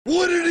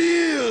What it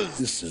is.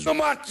 This is the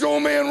Macho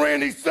Man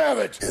Randy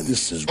Savage. And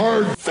this is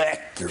Hard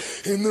Factor.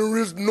 And there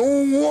is no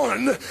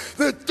one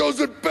that does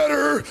it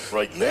better.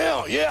 Right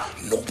now, yeah.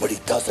 Nobody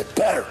does it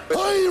better.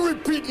 I ain't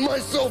repeating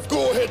myself.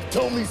 Go ahead,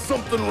 tell me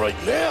something right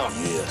now.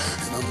 Yeah,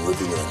 and I'm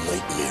living in a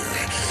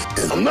nightmare.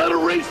 And I'm not a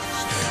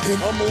racist.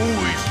 And I'm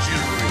always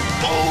cheering.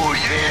 Oh,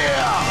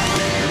 yeah.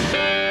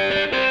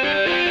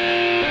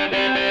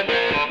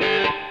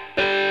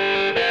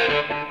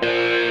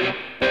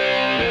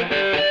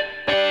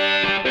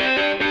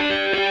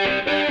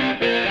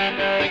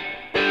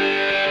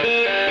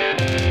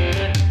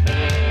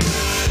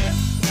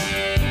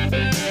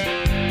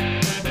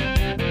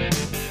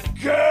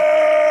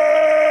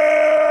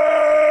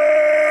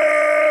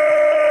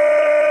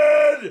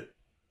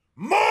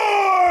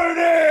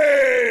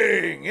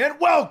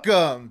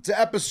 Welcome to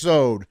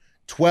episode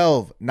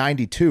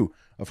 1292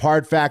 of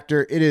Hard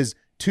Factor. It is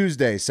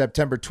Tuesday,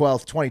 September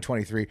 12th,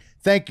 2023.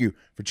 Thank you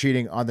for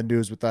cheating on the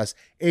news with us.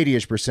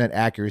 80-ish%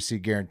 accuracy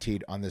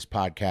guaranteed on this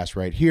podcast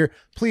right here.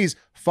 Please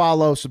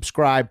follow,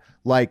 subscribe,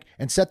 like,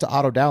 and set to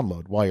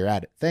auto-download while you're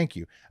at it. Thank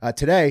you.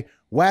 Today,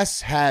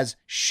 Wes has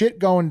shit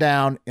going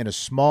down in a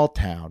small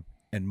town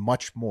and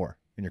much more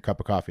in your cup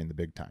of coffee in the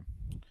big time.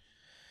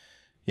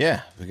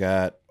 Yeah, we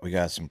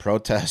got some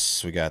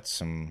protests. We got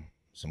some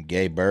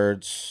gay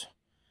birds.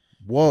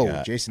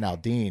 Whoa, Jason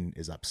Aldean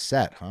is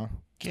upset, huh?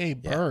 Gay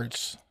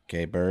birds.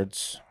 Gay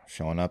birds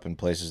showing up in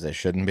places they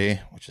shouldn't be,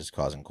 which is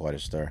causing quite a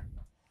stir.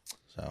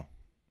 So,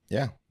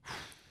 yeah,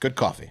 good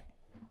coffee.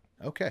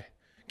 Okay,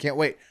 can't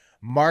wait.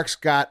 Mark's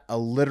got a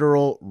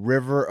literal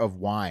river of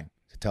wine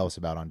to tell us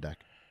about on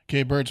deck.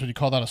 Gay birds, would you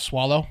call that a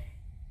swallow?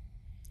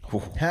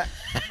 Come on.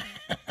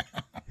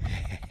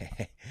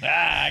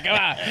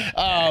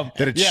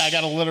 Yeah, I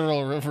got a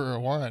literal river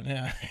of wine.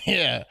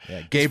 Yeah.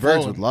 Gay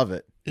birds would love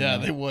it. Yeah,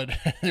 they would.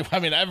 I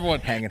mean, everyone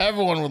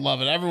would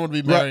love it. Everyone would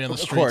be merry on the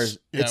streets. Of course,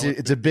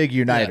 it's a big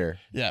uniter.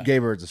 Yeah. Gay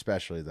birds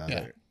especially, though.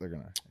 Yeah. They're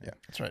gonna. Yeah,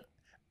 that's right.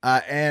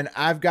 And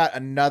I've got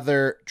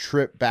another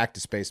trip back to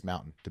Space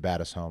Mountain to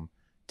bat us home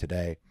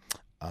today.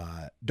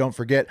 Don't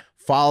forget,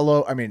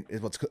 follow. I mean,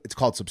 it's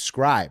called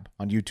subscribe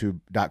on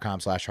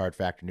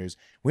youtube.com/hardfactornews.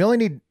 We only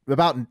need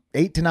about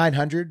 800 to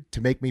 900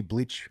 to make me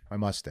bleach my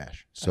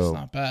mustache. So that's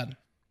not bad.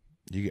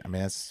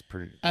 That's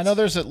pretty. I know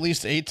there's at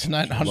least 800 to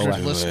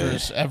 900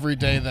 listeners every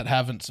day that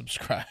haven't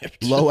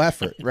subscribed. Low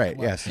effort, right?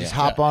 Yes, just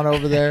hop on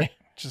over there.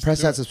 Just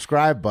press that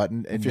subscribe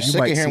button, and if you're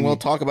sick of hearing we'll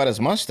talk about his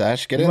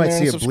mustache, get in there and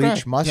see a subscribe.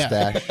 bleach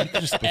mustache. Yeah.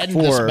 Just end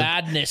this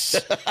madness.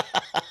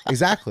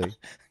 Exactly.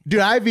 Dude,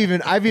 I've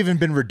even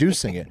been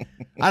reducing it.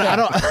 I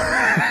don't.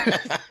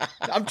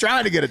 I'm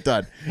trying to get it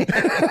done.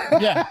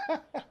 Yeah.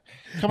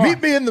 Come on.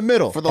 Meet me in the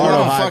middle. For the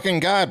love of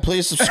fucking God,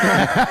 please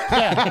subscribe.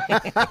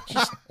 Yeah.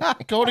 Just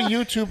go to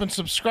YouTube and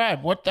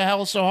subscribe. What the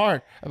hell is so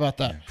hard about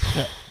that?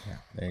 Yeah.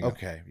 There you go.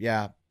 Okay.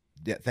 Yeah.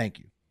 Thank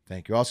you.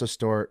 Also,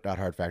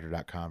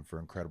 store.hardfactor.com for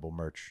incredible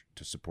merch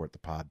to support the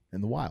pod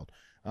in the wild.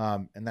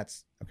 And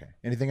that's okay.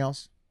 Anything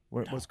else?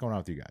 What's going on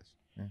with you guys?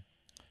 Yeah.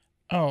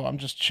 Oh, I'm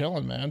just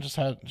chilling, man.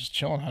 Just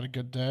chilling. Had a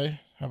good day.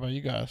 How about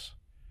you guys?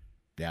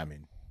 Yeah, I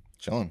mean,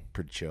 chilling.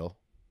 Pretty chill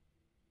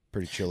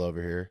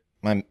over here.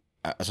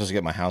 I was supposed to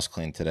get my house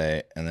cleaned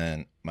today, and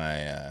then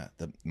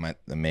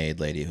the maid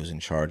lady who's in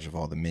charge of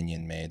all the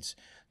minion maids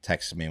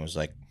texted me and was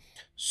like,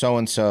 so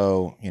and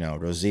so,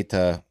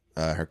 Rosita,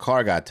 her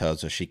car got towed,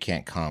 so she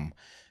can't come.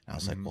 And I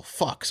was like, well,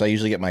 fuck. So I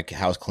usually get my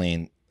house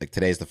clean. Like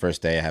today's the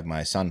first day I have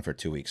my son for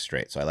 2 weeks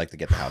straight, so I like to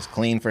get the house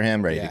clean for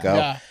him, ready to go.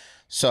 Yeah.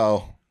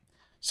 So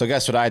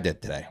guess what I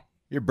did today?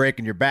 You're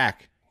breaking your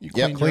back. You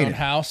cleaned your own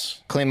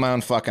house? Cleaned my own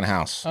fucking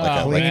house.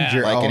 Like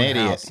an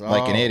idiot.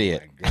 Like an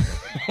idiot.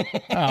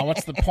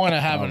 What's the point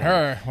of having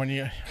her when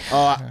you...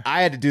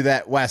 I had to do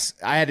that, Wes.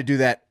 I had to do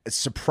that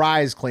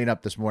surprise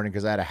cleanup this morning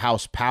because I had a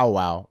house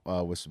powwow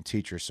with some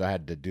teachers, so I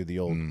had to do the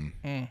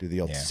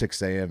old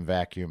 6 a.m.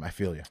 vacuum. I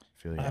feel you.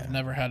 I've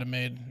never had a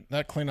maid.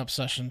 That cleanup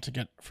session to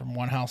get from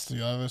one house to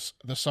the other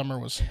this summer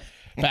was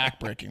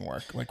back-breaking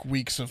work. Like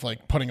weeks of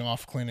putting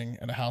off cleaning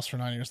at a house for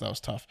 9 years. That was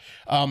tough.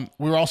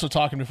 We were also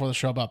talking before the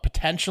show about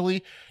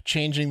potentially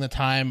changing the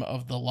time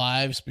of the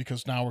lives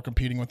because now we're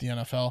competing with the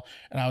NFL.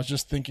 And I was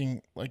just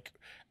thinking,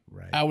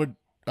 I would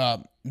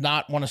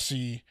not want to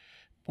see.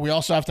 We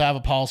also have to have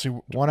a policy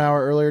 1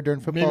 hour earlier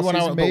during football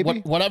season, maybe?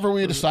 Whatever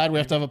we decide, we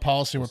have to have a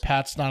policy where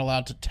Pat's not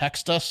allowed to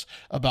text us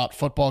about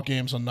football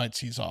games on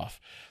nights he's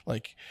off.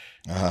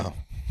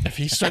 If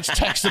he starts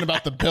texting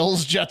about the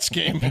Bills-Jets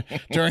game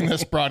during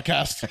this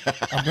broadcast,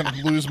 I'm going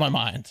to lose my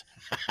mind.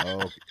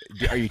 Oh,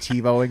 are you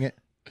TiVoing it?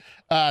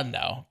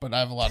 No, but I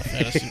have a lot of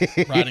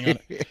fantasy riding on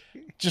it.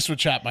 Just would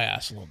chat my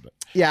ass a little bit.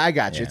 Yeah, I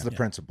got you. It's the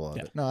principle of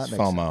it. No, that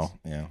makes FOMO.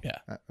 Sense. Yeah.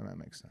 That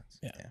makes sense.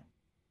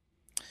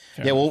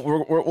 Yeah,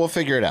 we'll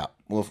figure it out.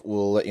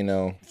 We'll let you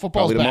know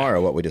Football's probably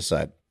tomorrow what we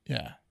decide.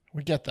 Yeah,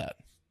 we get that.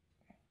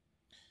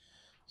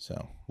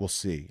 So we'll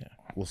see. Yeah.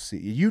 We'll see.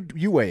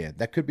 You weigh in.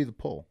 That could be the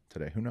poll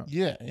today. Who knows?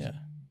 Yeah. Do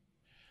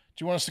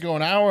you want us to go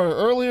an hour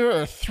earlier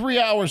or 3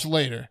 hours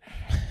later?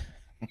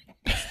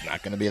 It's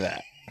not going to be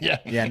that. Yeah.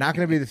 Yeah, not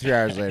going to be the 3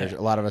 hours later.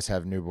 A lot of us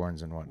have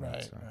newborns and whatnot.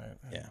 Right. So. Right.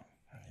 Yeah.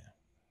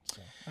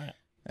 So, all right.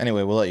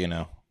 Anyway, we'll let you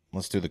know.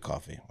 Let's do the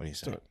coffee. What do you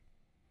say? Do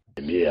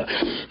it.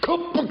 Yeah.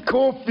 Cup of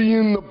coffee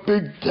in the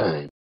big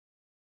time.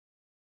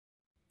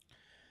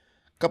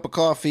 Cup of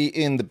coffee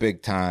in the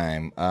big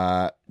time.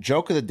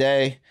 Joke of the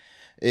day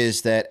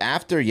is that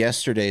after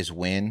yesterday's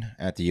win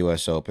at the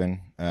U.S.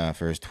 Open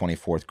for his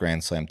 24th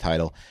Grand Slam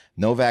title,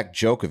 Novak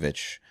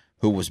Djokovic,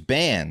 who was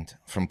banned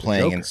from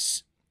playing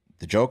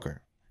the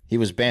Joker, he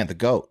was banned, the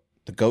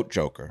GOAT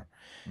Joker.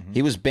 Mm-hmm.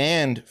 He was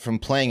banned from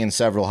playing in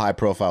several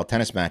high-profile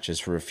tennis matches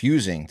for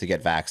refusing to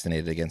get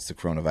vaccinated against the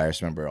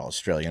coronavirus. Remember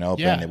Australian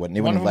Open? Yeah. They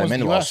wouldn't let him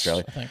into US,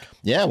 Australia. I think.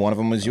 Yeah, one of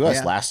them was U.S.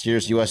 Yeah. Last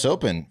year's U.S.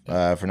 Open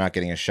for not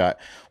getting a shot.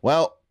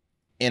 Well,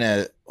 in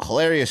a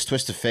hilarious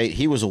twist of fate,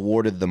 he was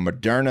awarded the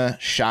Moderna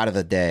shot of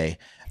the day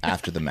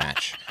after the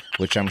match,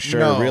 which I'm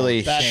sure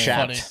really that's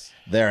chapped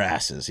funny. their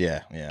asses.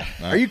 Yeah.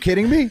 Are you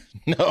kidding me?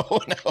 No.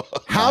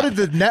 How did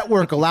the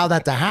network allow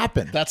that to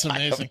happen? That's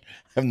amazing.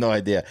 I have no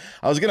idea.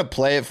 I was gonna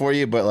play it for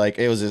you, but like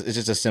it's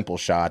just a simple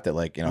shot that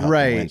helped him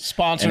Right. win.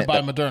 Sponsored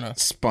by Moderna.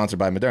 Sponsored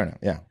by Moderna.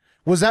 Yeah.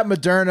 Was that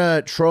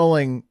Moderna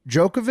trolling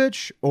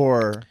Djokovic,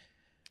 or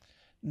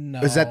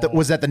No. was that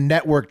the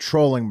network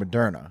trolling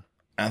Moderna?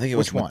 I think it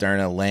was Which one?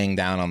 Moderna laying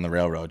down on the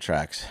railroad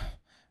tracks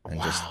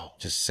and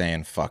just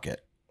saying fuck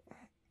it.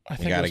 I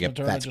think gotta it was get-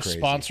 Moderna that's just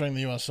crazy. sponsoring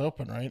the U.S.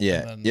 Open, right?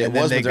 Yeah, And then- yeah, it And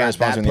then was they Moderna got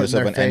that sponsoring put the US in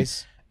their Open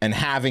face? and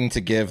having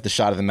to give the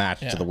shot of the match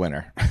to the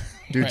winner.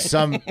 Dude, Right.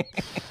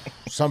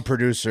 some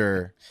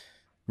producer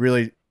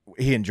really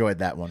he enjoyed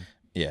that one,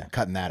 Yeah,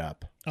 cutting that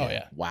up. Oh,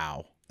 yeah.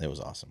 Wow, it was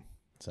awesome.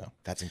 So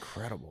that's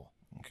incredible.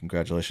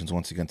 congratulations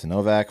once again to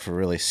Novak for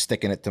really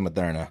sticking it to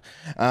Moderna.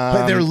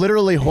 But they're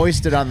literally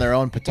hoisted on their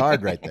own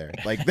petard right there.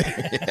 Like,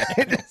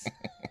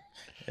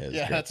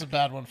 Yeah, that's a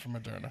bad one for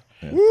Moderna.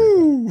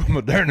 woo,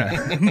 Moderna.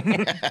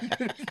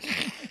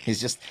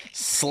 He's just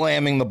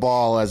slamming the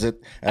ball as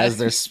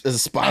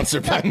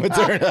sponsored by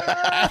Moderna.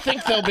 I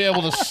think they'll be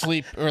able to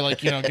sleep or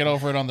get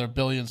over it on their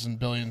billions and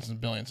billions and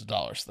billions of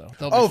dollars, though.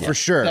 They'll be Oh, fine. for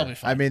sure. They'll be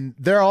fine. I mean,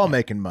 they're all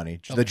making money.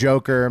 The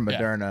Joker,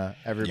 Moderna,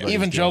 everybody.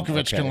 even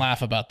Djokovic can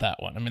laugh about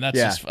that one. I mean,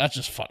 that's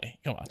just funny.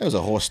 Come on. It was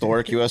a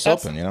historic U.S.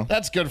 That's, Open,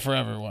 That's good for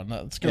everyone.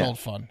 That's good old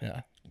fun.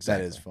 Yeah.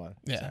 That is fun.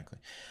 Yeah.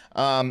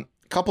 Exactly.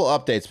 Couple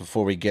updates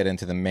before we get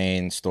into the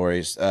main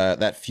stories.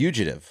 That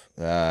fugitive,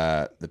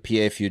 the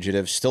PA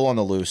fugitive, still on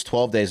the loose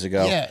 12 days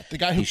ago. Yeah, the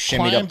guy who he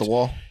shimmied up climbed- the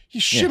wall. He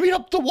shimmied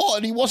up the wall,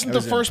 and he wasn't That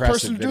the was an first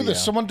impressive person to do video.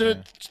 this. Someone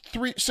did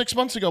it 6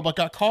 months ago, but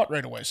got caught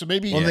right away. So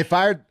maybe Well, they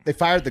fired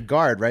the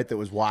guard, right, that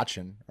was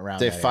watching around.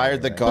 They that fired area,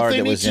 the right? guard they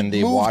that need was to in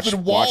the move watch the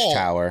wall.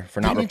 watchtower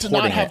for they not need to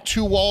reporting not have it.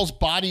 two walls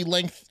body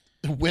length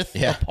width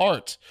Yeah.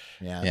 apart.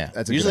 Yeah,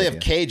 that's a usually good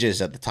have idea.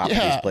 cages at the top of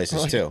Yeah, these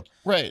places like- too.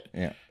 Right.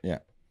 Yeah.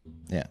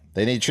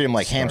 They need to treat them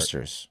like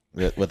hamsters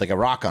with like a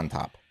rock on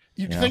top.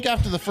 You'd think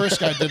after the first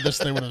guy did this,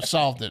 they would have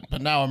solved it,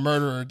 but now a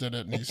murderer did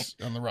it, and he's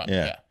on the run.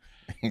 Yeah.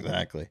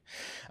 Exactly.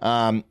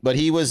 But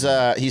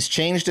he's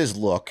changed his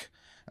look.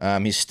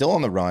 He's still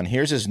on the run.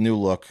 Here's his new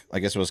look. I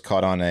guess it was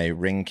caught on a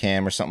ring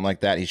cam or something like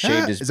that. He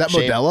shaved his. Is that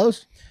shaved-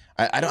 Modelo's?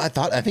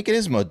 I think it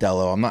is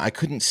Modelo. I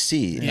couldn't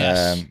see.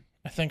 Yes.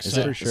 I think Is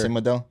so. it? Is it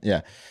Modelo?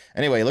 Yeah.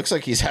 Anyway, it looks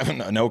like he's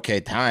having an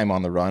okay time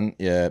on the run,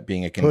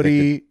 being a convicted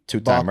Hoodie, ball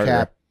two-time murderer.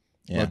 cap,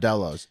 Yeah.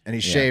 Modelo's, and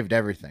he shaved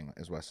everything,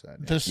 as Wes said.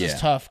 This Yeah. is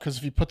tough because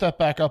if you put that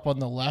back up on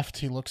the left,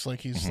 he looks like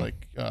he's Mm-hmm.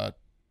 like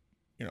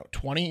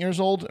 20 years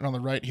old, and on the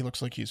right, he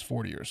looks like he's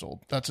 40 years old.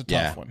 That's a tough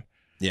Yeah. one.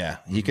 Yeah,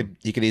 he could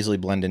easily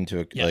blend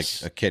into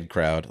Yes. like a kid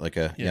crowd, like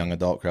a young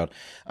adult crowd.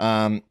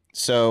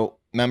 So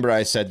remember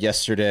I said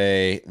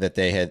yesterday that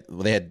they had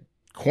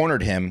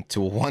cornered him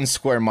to a 1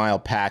 square mile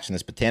patch in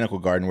this botanical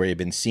garden where he had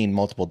been seen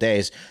multiple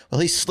days. Well,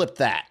 he slipped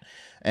that.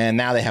 And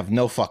now they have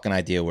no fucking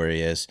idea where he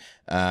is.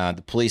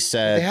 The police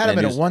said They had him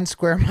in a news- 1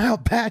 square mile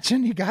patch,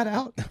 and he got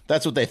out.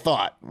 That's what they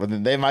thought.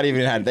 They might have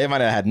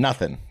had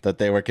nothing. That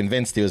they were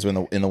convinced he was in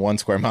the 1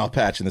 square mile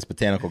patch in this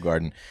botanical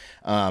garden.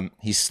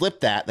 He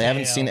slipped that. They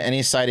haven't seen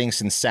any sightings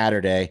since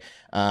Saturday.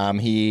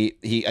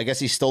 He I guess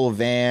he stole a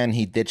van.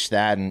 He ditched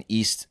that in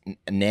East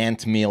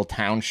Nantmeal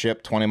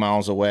Township, 20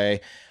 miles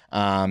away.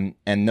 And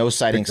no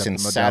sightings Picked up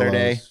since the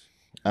Saturday.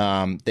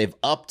 Modelo's. They've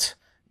upped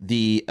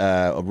the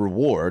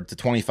reward to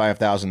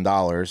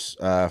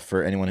 $25,000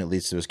 for anyone who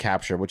leads to his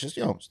capture, which is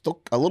still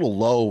a little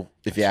low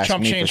if you ask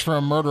Chump me. change for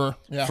a murderer.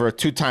 Yeah. For a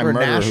two-time For a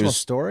murderer national who's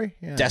story?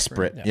 Yeah,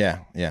 desperate. Yeah,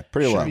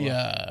 pretty Should low.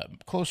 be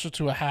closer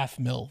to a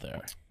 $500,000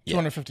 there.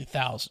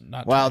 250,000.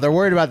 Not Well, they're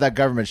worried about that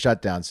government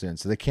shutdown soon,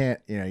 so they can't.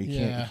 You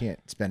Yeah. can't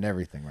spend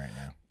everything right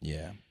now.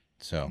 Yeah.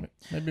 So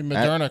maybe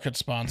Moderna could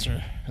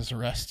sponsor his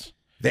arrest.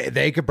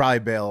 They could probably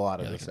bail a lot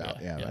of they this could out.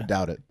 bail, Yeah, yeah. I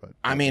doubt it. But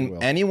I they mean,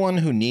 will. anyone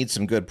who needs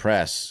some good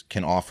press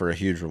can offer a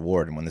huge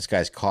reward, and when this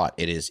guy's caught,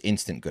 it is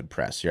instant good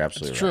press. You're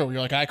absolutely It's right. true. You're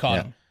like, I caught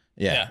him.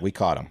 Yeah, Yeah. we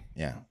caught him.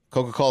 Yeah,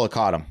 Coca-Cola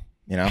caught him.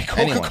 Anyone.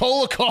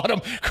 Coca-Cola caught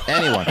him.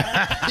 Anyone.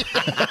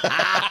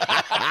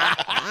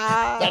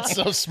 That's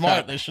so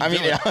smart. They should. I mean,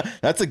 do it. yeah,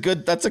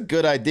 that's a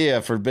good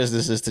idea for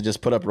businesses to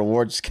just put up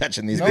rewards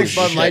catching these I big think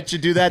Bud Light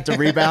should do that to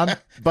rebound.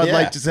 Bud Yeah.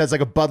 Light just has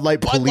like a Bud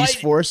Light police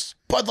Light- force.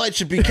 Bud Light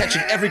should be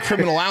catching every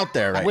criminal out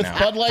there right With now.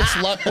 Bud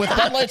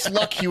Light's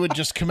luck, he would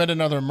just commit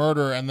another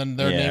murder, and then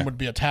their Yeah. name would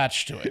be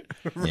attached to it.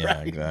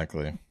 Yeah,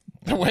 exactly.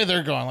 The way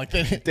they're going, like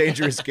they.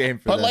 Dangerous game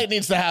for Bud them. Light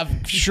needs to have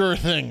sure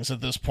things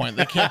at this point.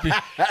 They can't be.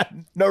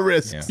 No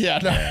risks. Yeah,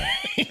 no.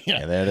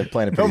 Yeah, they're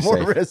playing it No pretty more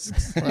safe.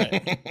 risks.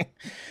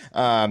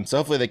 Right. So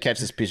hopefully they catch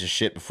this piece of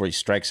shit before he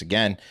strikes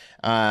again.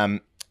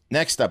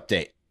 Next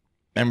update.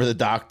 Remember the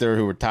doctor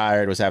who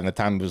retired was having the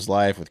time of his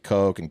life with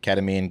coke and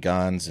ketamine,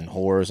 guns, and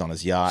whores on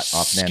his yacht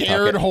off Scared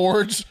Nantucket?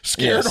 hordes.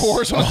 Scared Yes.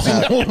 hordes.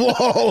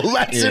 Whoa,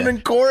 that's him Yeah.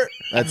 in court.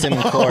 That's him in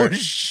Oh court.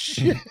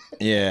 shit!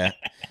 Yeah.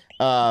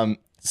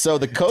 So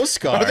the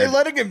Coast Guard. Are they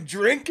letting him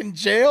drink in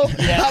jail?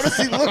 How does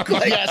he look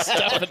like? Yes,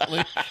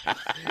 definitely.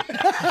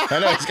 I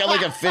know he's got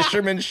like a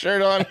fisherman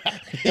shirt on.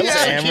 He's Looks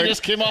like he hammered.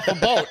 just came off a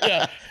boat.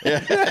 Yeah.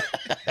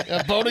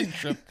 A boating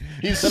trip.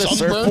 He's Got a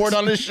sunburnt. surfboard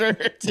on his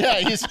shirt. Yeah,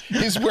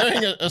 he's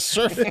wearing a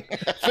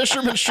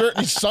fisherman shirt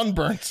and he's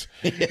sunburnt.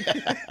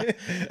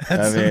 That's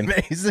I mean,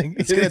 amazing.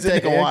 It's gonna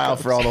take a while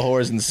for all the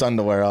whores in the sun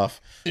to wear off.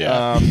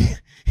 Yeah.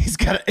 He's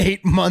got an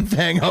 8-month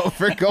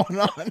hangover going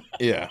on.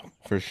 Yeah,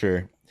 for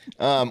sure.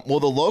 Well,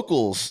 the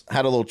locals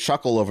had a little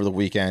chuckle over the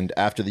weekend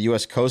after the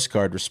U.S. Coast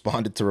Guard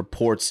responded to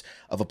reports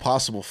of a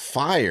possible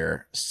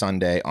fire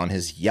Sunday on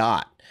his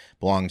yacht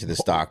belonging to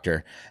this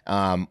doctor.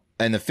 And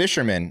the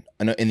fishermen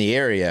in the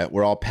area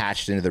were all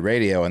patched into the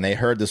radio, and they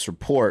heard this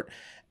report.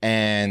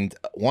 And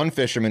one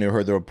fisherman who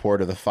heard the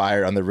report of the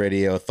fire on the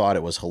radio thought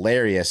it was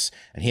hilarious,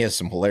 and he has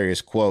some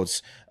hilarious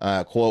quotes.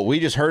 Quote, "We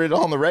just heard it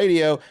on the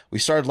radio. We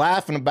started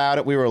laughing about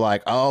it. We were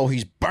like, oh,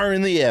 he's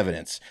burning the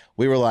evidence.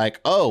 We were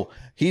like, oh,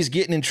 he's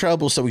getting in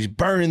trouble, so he's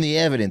burning the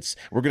evidence.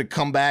 We're going to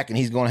come back, and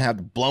he's going to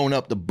have blown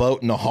up the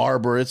boat in the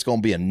harbor. It's going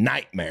to be a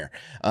nightmare."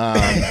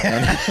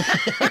 And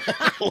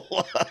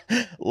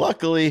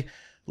luckily,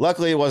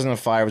 it wasn't a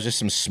fire. It was just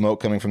some smoke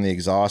coming from the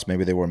exhaust.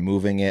 Maybe they were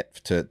moving it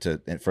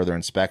to further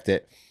inspect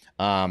it.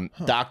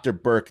 Dr.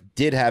 Burke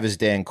did have his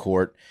day in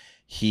court.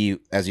 He,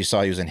 as you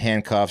saw, he was in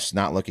handcuffs,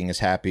 not looking as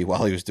happy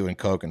while he was doing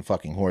coke and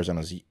fucking whores on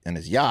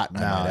his yacht. Yeah.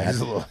 Not Look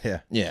as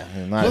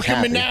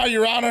at me happy. now,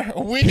 Your Honor.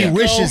 A week He ago,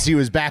 wishes he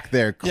was back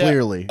there, Yeah.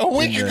 clearly. A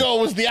week ago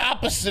was the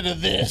opposite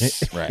of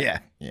this. Right. Yeah.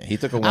 Yeah. He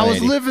took a I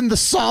was 180. living the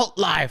salt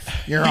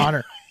life, Your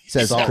Honor,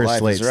 says Salt Chris life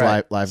is Slate's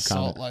right. live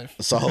Salt comment. life.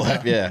 Salt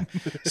life, yeah.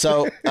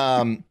 So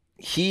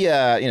he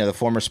the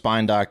former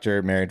spine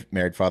doctor,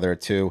 married father of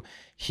two,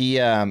 he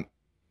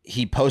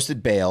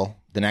posted bail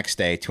the next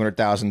day,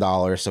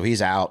 $200,000. So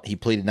he's out. He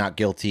pleaded not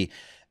guilty.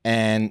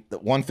 And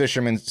one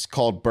fisherman's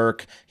called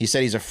Burke. He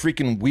said he's a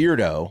freaking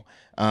weirdo.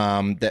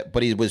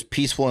 But he was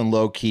peaceful and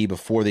low key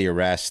before the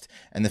arrest.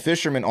 And the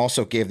fisherman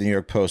also gave the New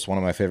York Post one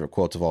of my favorite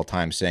quotes of all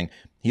time, saying,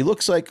 he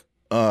looks like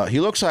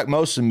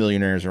most of the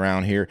millionaires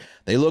around here.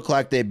 They look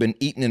like they've been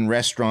eating in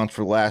restaurants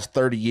for the last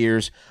 30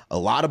 years. A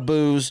lot of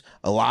booze,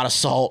 a lot of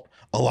salt,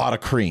 a lot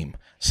of cream.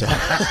 So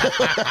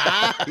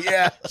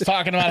Yeah. He's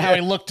talking about how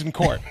he looked in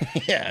court.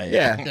 yeah.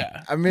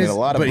 Yeah. I mean, And a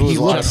lot of but booze, he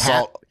a lot of looked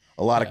salt,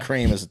 a lot of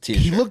cream as a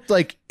t-shirt. He looked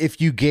like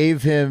if you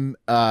gave him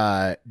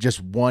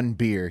just one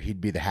beer,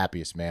 he'd be the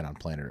happiest man on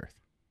planet Earth.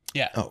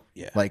 Yeah. Oh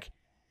yeah. Like,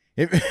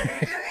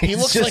 he's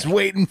looks just like-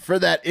 waiting for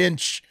that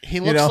inch. He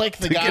you looks know, like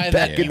the to get guy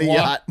back that in the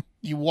yacht.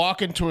 you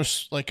walk into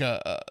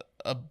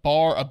a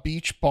bar, a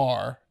beach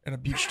bar in a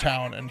beach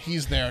town, and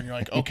he's there, and you're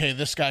like, okay,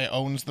 this guy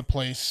owns the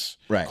place.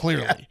 Right.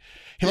 Clearly. Yeah.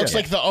 He looks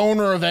like the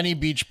owner of any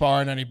beach bar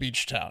in any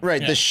beach town.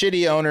 Right, Yeah. the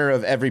shitty owner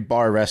of every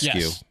bar rescue.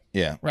 Yes.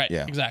 Yeah. Right,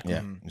 Yeah. exactly.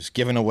 Yeah. Just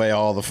giving away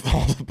all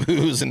the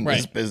booze, and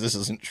his Right. business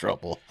is in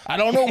trouble. I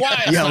don't know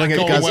why it's Yelling not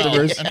at going well,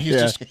 customers. and he's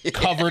Yeah. just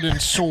covered in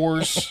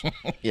sores.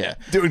 Yeah.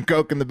 Doing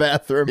coke in the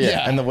bathroom. Yeah.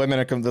 Yeah. And the women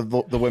are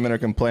the women are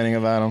complaining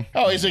about him.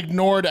 Oh, he's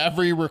ignored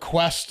every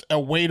request a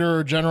waiter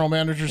or general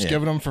manager's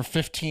given him for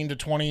 15 to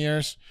 20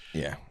 years.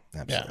 Yeah.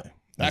 Yeah. Absolutely.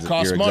 That You're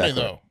costs money,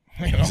 exactly though.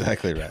 You know?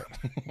 Exactly right.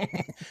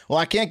 Well,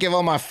 I can't give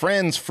all my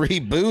friends free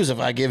booze if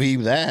I give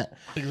you that.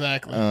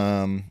 Exactly.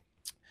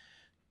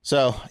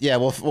 So yeah,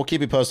 we'll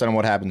keep you posted on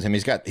what happens to him.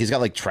 He's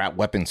got like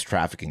weapons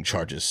trafficking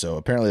charges. So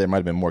apparently there might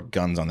have been more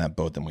guns on that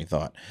boat than we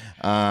thought.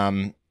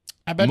 I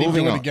bet he'd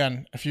moving do it on.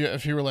 again if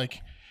you were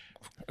like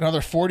another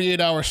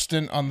 48-hour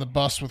stint on the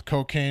bus with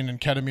cocaine and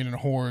ketamine and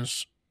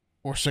whores,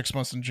 or 6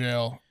 months in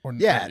jail. Or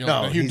Yeah, you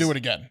know, no, he'd he's- do it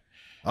again.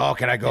 Oh,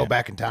 can I go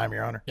back in time,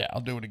 Your Honor? Yeah, I'll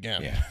do it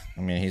again. Yeah,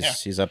 I mean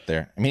he's up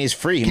there. I mean he's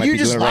free. He Can might you be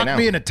just doing it right lock now.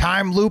 me in a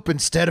time loop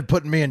instead of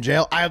putting me in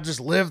jail? I'll just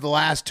live the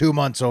last 2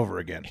 months over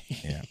again.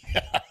 Yeah.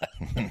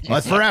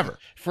 That's forever.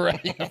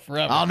 Forever.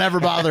 I'll never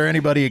bother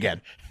anybody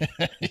again.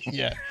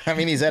 Yeah. I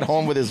mean he's at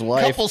home with his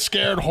wife. Couple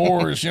scared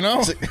whores, you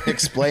know?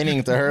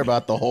 Explaining to her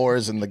about the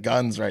whores and the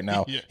guns right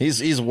now. Yeah.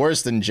 He's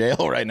worse than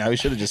jail right now. He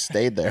should have just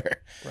stayed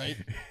there. Right?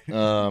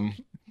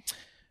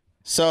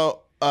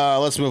 So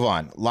let's move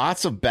on.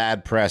 Lots of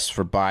bad press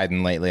for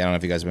Biden lately. I don't know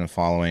if you guys have been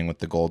following with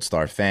the Gold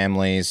Star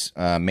families,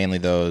 mainly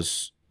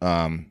those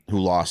who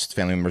lost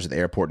family members at the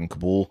airport in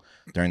Kabul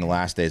during the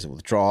last days of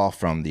withdrawal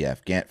from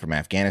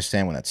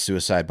Afghanistan when that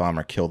suicide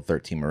bomber killed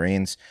 13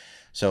 Marines.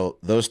 So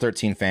those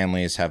 13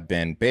 families have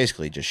been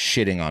basically just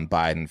shitting on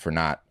Biden for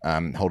not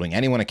holding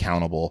anyone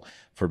accountable,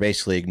 for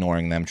basically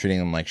ignoring them, treating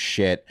them like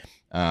shit.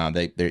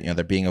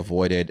 They're being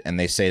avoided, and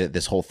they say that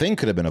this whole thing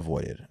could have been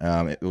avoided.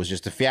 It was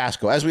just a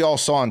fiasco, as we all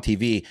saw on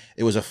TV.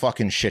 It was a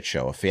fucking shit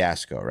show, a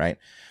fiasco, right?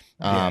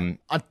 On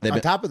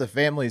top of the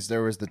families,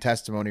 there was the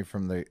testimony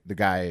from the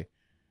guy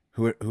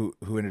who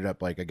ended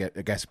up, like, I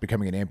guess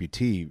becoming an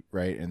amputee,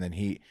 right? And then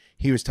he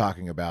was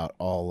talking about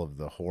all of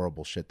the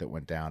horrible shit that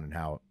went down and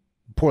how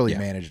poorly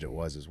managed it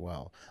was as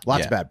well.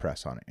 Lots of bad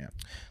press on it. Yeah,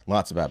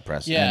 lots of bad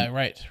press. Yeah, and,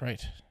 right.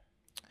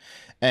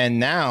 And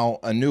now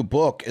a new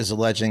book is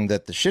alleging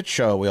that the shit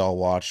show we all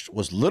watched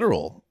was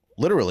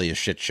literally a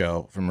shit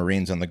show for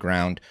Marines on the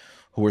ground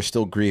who are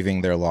still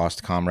grieving their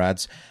lost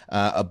comrades.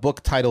 A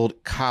book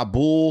titled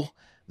Kabul: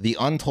 The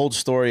Untold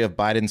Story of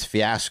Biden's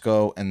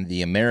Fiasco and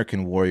the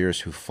American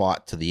Warriors Who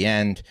Fought to the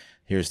End.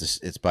 Here's this.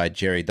 It's by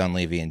Jerry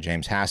Dunleavy and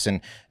James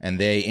Hassan, and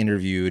they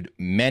interviewed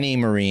many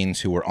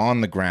Marines who were on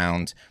the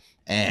ground.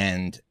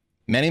 And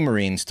many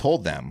Marines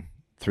told them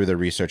through their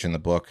research in the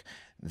book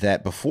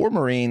that before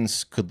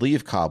Marines could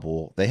leave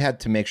Kabul, they had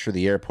to make sure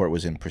the airport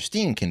was in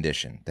pristine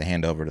condition to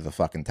hand over to the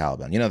fucking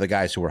Taliban. You know, the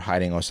guys who were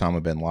hiding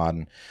Osama bin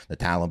Laden, the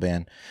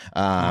Taliban.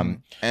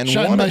 And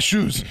shine my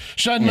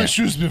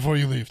shoes before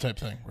you leave, type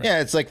thing. Right.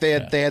 Yeah, it's like they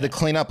had to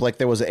clean up like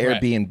there was an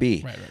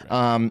Airbnb.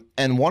 Right.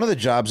 And one of the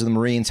jobs the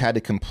Marines had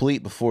to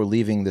complete before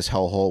leaving this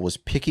hellhole was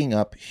picking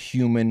up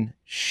human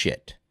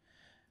shit.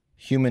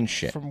 Human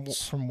shit.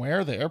 From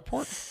where? The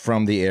airport?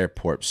 From the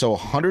airport. So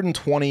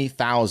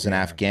 120,000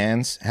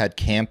 Afghans had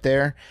camped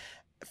there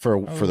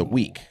for the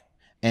week.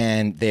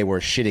 And they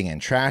were shitting in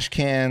trash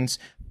cans,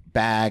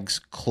 bags,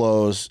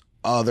 clothes,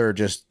 other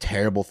just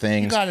terrible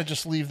things. You got to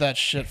just leave that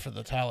shit for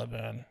the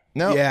Taliban.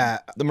 No. Yeah.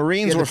 The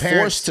Marines the were parents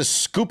forced to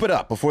scoop it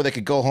up before they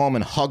could go home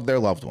and hug their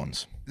loved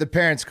ones. The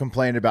parents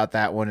complained about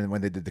that one, and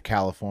when they did the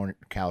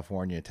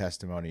California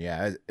testimony,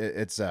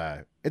 it's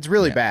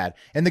really bad.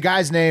 And the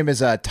guy's name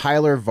is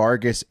Tyler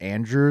Vargas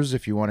Andrews.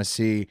 If you want to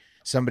see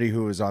somebody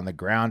who was on the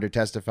ground who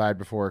testified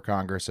before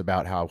Congress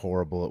about how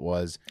horrible it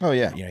was. Oh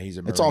yeah, he's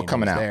a Marine. It's all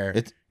coming out.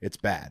 There. It's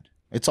bad.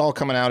 It's all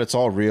coming out. It's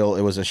all real.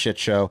 It was a shit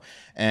show,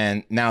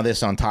 and now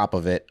this on top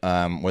of it,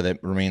 where the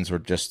Marines were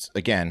just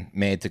again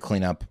made to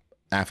clean up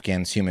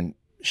Afghans' human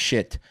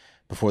shit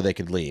before they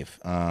could leave.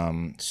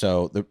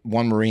 So the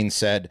one Marine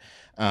said,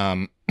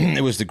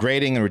 it was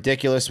degrading and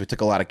ridiculous. We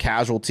took a lot of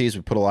casualties.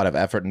 We put a lot of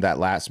effort in that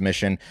last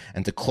mission.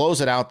 And to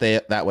close it out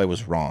that way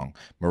was wrong.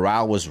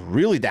 Morale was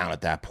really down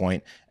at that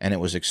point, and it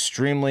was an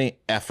extremely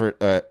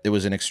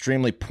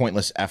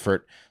pointless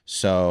effort.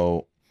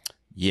 So,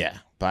 yeah,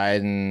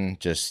 Biden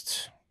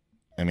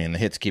the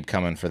hits keep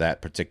coming for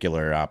that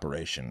particular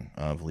operation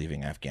of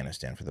leaving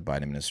Afghanistan for the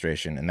Biden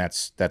administration. And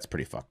that's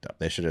pretty fucked up.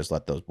 They should just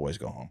let those boys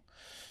go home.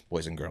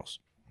 Boys and girls,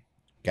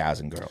 guys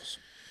and girls.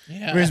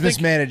 Yeah, it was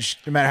mismanaged.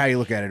 No matter how you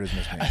look at it, it was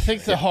mismanaged. I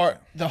think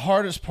the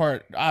hardest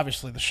part,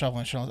 obviously the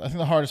shoveling. I think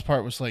the hardest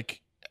part was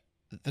like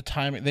the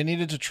timing. They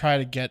needed to try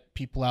to get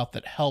people out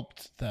that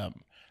helped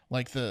them,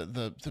 like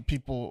the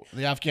people,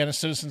 the Afghan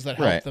citizens that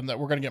helped them that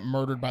were going to get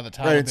murdered by the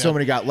Taliban. Right, and so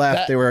many got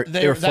left. They were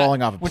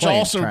falling off a plane, which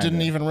also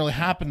didn't even really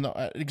happen.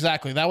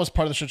 Exactly, that was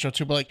part of the shit show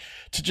too. But like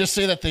to just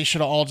say that they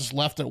should have all just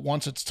left at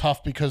once, it's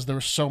tough because there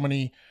were so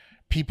many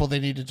people they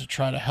needed to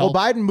try to help.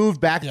 Well, Biden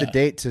moved back the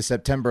date to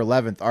September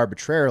 11th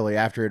arbitrarily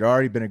after it had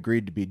already been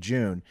agreed to be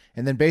June.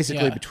 And then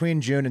basically between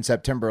June and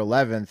September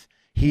 11th,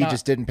 he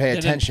just didn't pay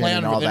attention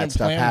and all that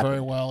stuff happened.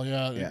 Very well,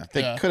 yeah.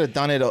 They could have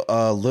done it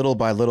little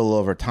by little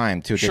over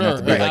time too. It didn't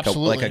have to be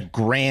like a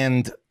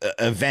grand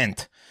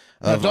event.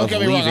 Don't get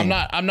me wrong.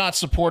 I'm not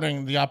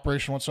supporting the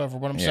operation whatsoever.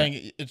 But I'm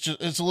saying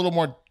it's a little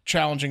more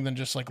challenging than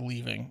just like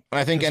leaving.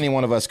 I think any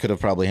one of us could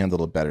have probably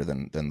handled it better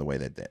than the way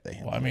they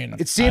handled well, I mean,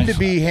 it seemed to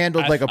be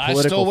handled like a political.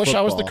 I still wish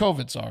I was the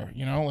COVID czar.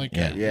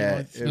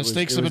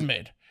 Mistakes have been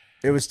made.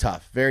 It was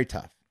tough. Very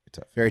tough.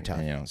 Very tough.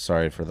 And,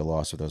 sorry for the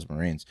loss of those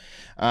Marines.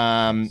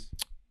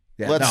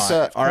 Let's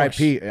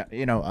R.I.P.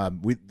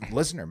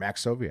 Listener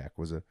Max Soviak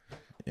was a.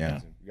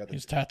 Yeah.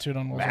 He's tattooed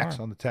on Max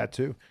arm. on the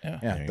tattoo.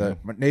 Yeah. The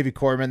Navy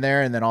corpsman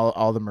there, and then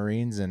all the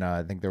Marines, and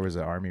I think there was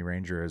an Army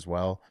Ranger as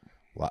well.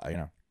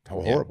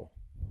 Horrible.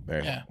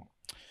 Very horrible.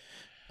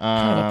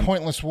 Kind of a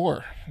pointless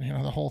war,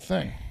 the whole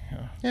thing.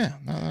 Yeah,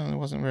 no, it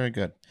wasn't very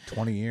good.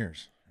 20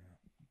 years.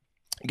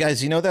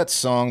 Guys, you know that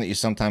song that you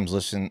sometimes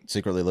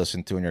secretly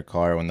listen to in your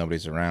car when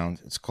nobody's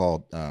around? It's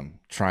called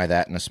Try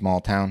That in a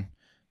Small Town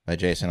by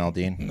Jason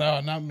Aldean. No,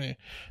 not me.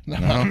 No?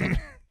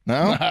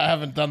 I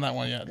haven't done that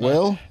one yet. No.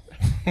 Will?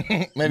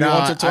 Maybe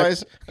once or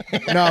twice.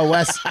 No,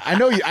 Wes. I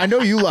know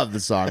you love the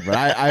song, but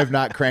I have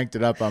not cranked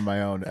it up on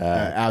my own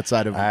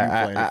outside of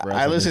replaying it for us.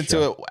 I listened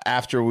to it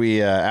after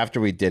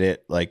we did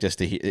it, like just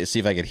to see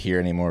if I could hear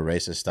any more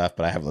racist stuff.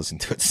 But I haven't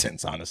listened to it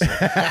since, honestly.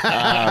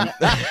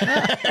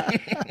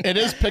 It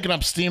is picking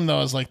up steam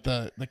though, as like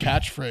the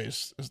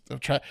catchphrase.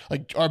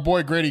 Like our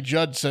boy Grady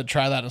Judd said,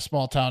 "Try that in a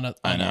small town" at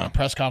a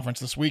press conference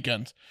this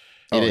weekend.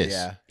 It is.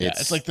 yeah.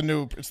 It's like the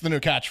new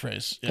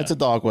catchphrase. Yeah. It's a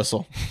dog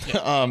whistle. You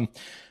want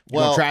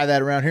to try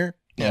that around here?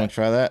 You want to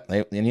try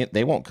that?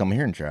 They won't come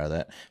here and try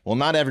that. Well,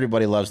 not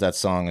everybody loves that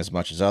song as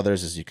much as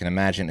others, as you can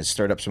imagine. It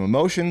stirred up some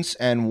emotions,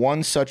 and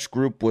one such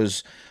group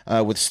was,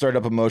 with stirred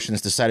up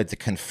emotions, decided to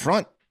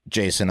confront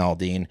Jason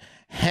Aldean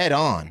head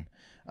on.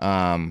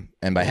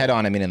 And by head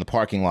on, I mean in the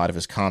parking lot of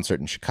his concert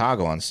in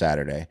Chicago on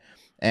Saturday.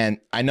 And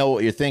I know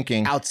what you're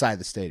thinking. Outside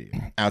the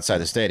stadium. Outside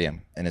the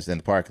stadium, and it's in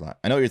the parking lot.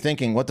 I know what you're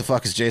thinking. What the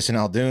fuck is Jason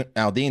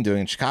Aldean doing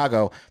in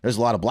Chicago? There's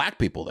a lot of black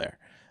people there.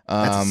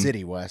 That's a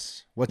city,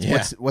 Wes. What's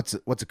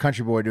a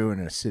country boy doing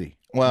in a city?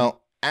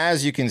 Well,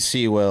 as you can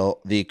see,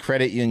 Will, the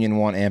Credit Union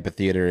One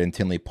Amphitheater in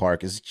Tinley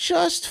Park is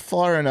just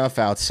far enough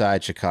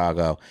outside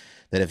Chicago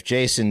that if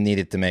Jason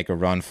needed to make a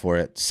run for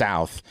it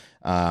south,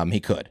 he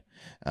could.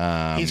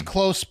 He's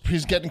close.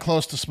 He's getting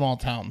close to small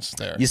towns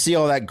there. You see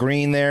all that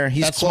green there?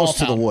 He's That's close to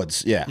small the town.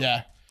 woods. Yeah.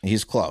 Yeah.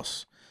 He's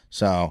close.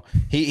 So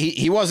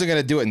he wasn't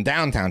going to do it in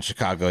downtown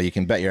Chicago. You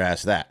can bet your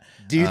ass that.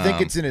 Do you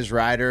think it's in his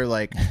rider?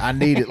 Like, I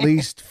need at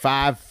least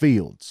 5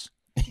 fields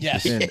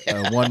Yes. in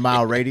a 1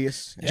 mile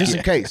radius, just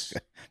in case.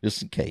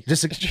 Just in case.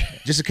 Just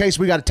in case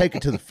we got to take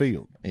it to the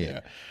field.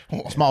 Yeah.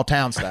 Small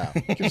town style.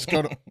 You can just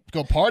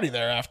go party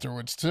there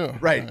afterwards too.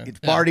 Right. It's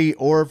party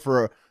or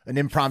for an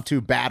impromptu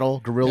battle,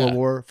 guerrilla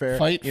warfare.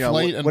 Fight,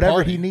 flight, and whatever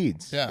party. he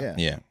needs. Yeah.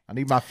 Yeah. I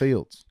need my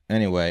fields.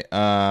 Anyway,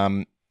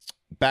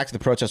 back to the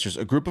protesters.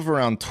 A group of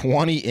around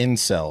 20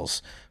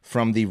 incels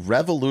from the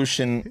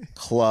Revolution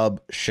Club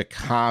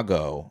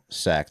Chicago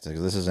sect.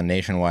 This is a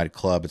nationwide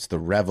club. It's the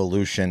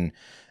Revolution.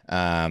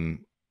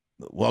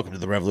 Welcome to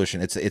the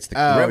Revolution. It's the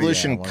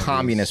Revolution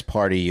Communist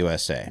Party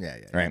USA. Yeah.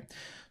 Right.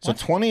 So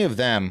 20 of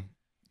them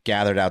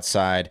gathered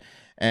outside,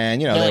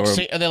 and Are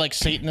they like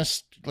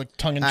Satanists, like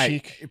tongue in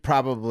cheek?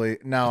 Probably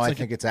no. I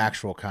think it's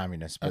actual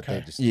communists, but Okay.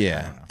 they just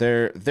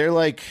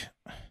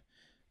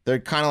they're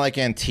kind of like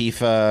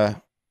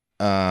Antifa.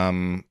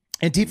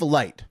 Antifa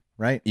light,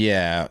 right?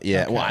 Yeah.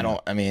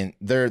 Well,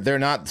 they're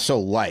not so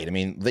light. I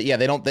mean, they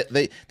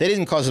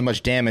didn't cause as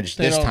much damage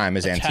this time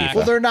as attack. Antifa.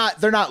 Well,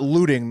 they're not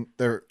looting.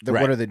 They're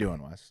Right. What are they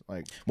doing, Wes?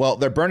 Like, Well,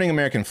 they're burning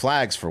American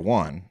flags for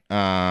one.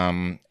 A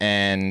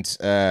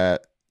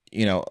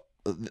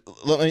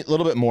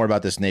little bit more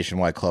about this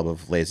nationwide club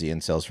of lazy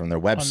incels from their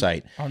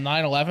website. On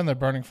 9/11, they're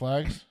burning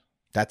flags.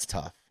 that's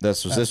tough.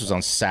 This was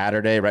on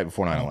Saturday, right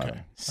before 9/11. Okay.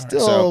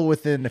 Still So-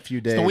 within a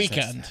few days. The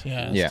weekend.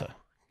 Yeah. Yeah.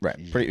 Right.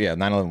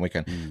 9/11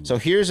 weekend. So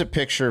here's the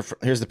picture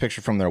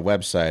from their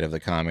website of the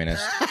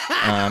communists.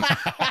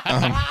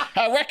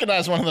 I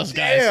recognize one of those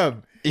guys.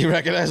 Damn, You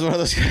recognize one of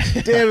those guys?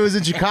 damn, it was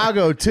in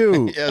Chicago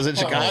too. Yeah, it was in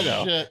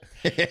Chicago. Oh,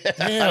 shit.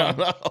 I don't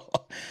know.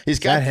 He's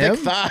got that thick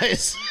him?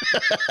 thighs.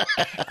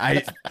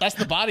 That's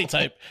the body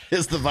type.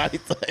 Is the body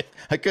type.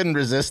 I couldn't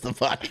resist the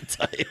body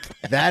type.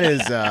 That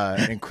is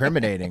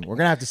incriminating. We're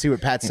gonna have to see what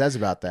Pat says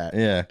about that.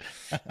 Yeah.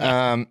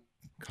 Caught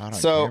on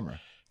So- camera.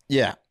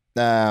 Yeah.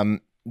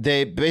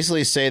 They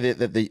basically say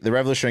that the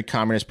Revolutionary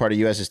Communist Party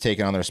U.S. has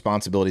taken on the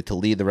responsibility to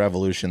lead the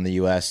revolution in the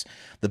U.S.,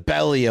 the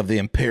belly of the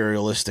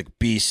imperialistic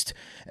beast,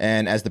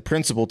 and as the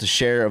principle to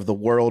share of the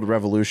world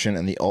revolution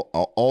and the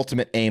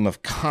ultimate aim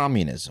of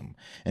communism.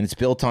 And it's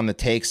built on the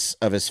takes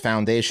of its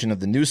foundation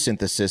of the new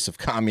synthesis of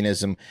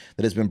communism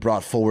that has been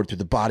brought forward through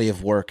the body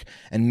of work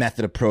and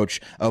method approach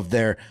of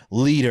their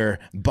leader,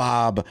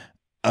 Bob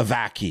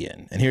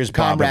Avakian. And here's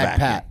Comrade Bob Avakian.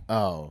 Pat.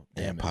 Oh,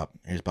 Yeah, damn it.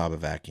 Here's Bob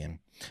Avakian.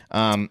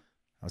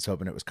 I was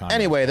hoping it was Comrade.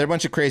 Anyway, they're a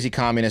bunch of crazy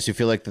communists who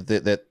feel like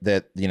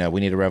that we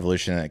need a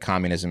revolution and that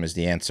communism is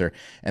the answer.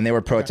 And they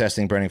were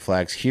protesting, burning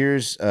flags.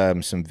 Here's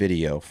some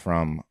video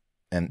from,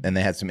 and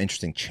they had some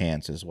interesting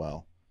chants as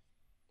well.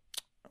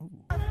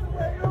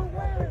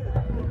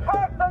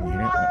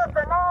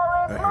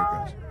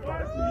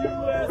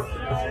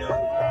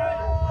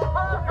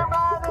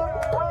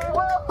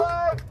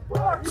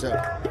 So,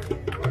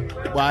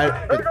 why?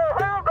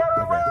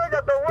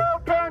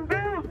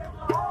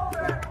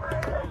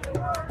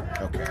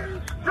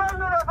 Okay.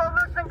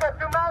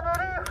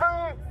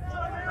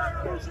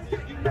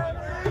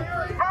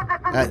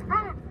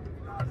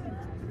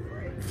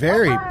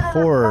 Very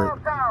poor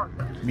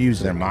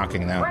music. They're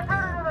mocking them. 1,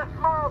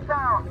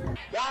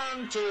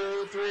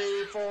 2,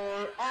 3, 4.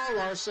 All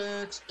our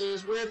sex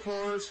is with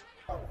horse.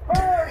 4,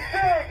 6,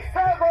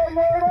 7, 8,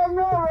 and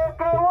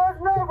America was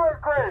never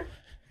great.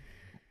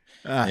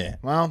 Yeah.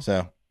 Well,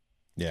 So,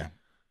 yeah.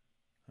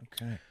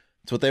 okay.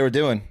 That's what they were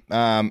doing.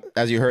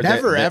 As you heard,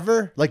 Never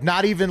ever, like,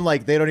 not even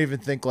like they don't even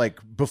think like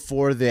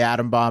before the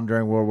atom bomb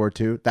during World War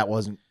II. That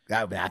wasn't.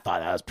 I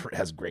thought that was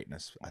has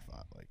greatness. I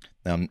thought like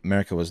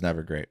America was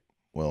never great.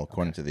 Well,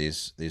 according to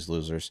these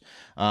losers.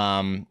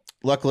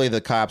 Luckily, the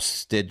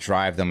cops did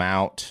drive them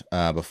out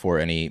before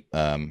any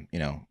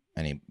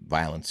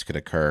violence could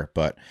occur.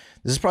 But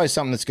this is probably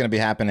something that's going to be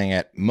happening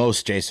at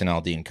most Jason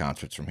Aldean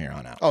concerts from here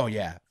on out. oh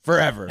yeah,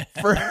 forever,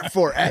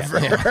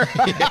 forever.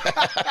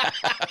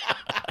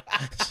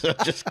 So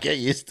just get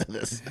used to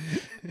this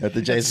at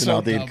the Jason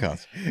so Aldean dumb.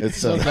 concert. It's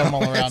So so dumb all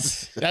dumb. around.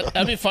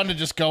 That'd be fun to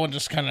just go and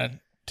just kind of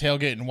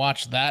tailgate and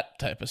watch that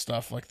type of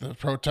stuff, like the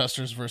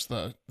protesters versus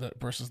the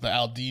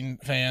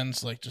Aldine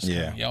fans, like just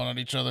kind of yelling at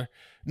each other.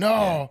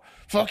 No,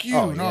 fuck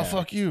you.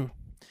 Fuck you.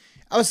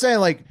 I was saying,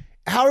 like,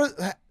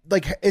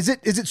 is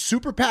it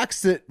super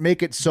PACs that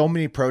make it so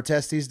many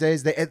protests these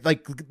days? They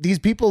like these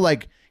people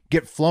like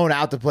get flown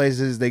out to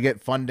places. They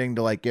get funding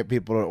to like get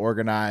people to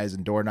organize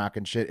and door knock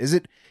and shit. Is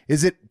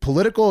it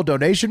political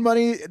donation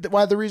money?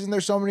 Why the reason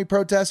there's so many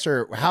protests,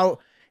 or how?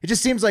 It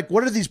just seems like,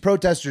 what do these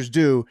protesters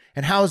do,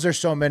 and how is there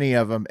so many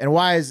of them, and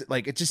why is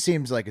it just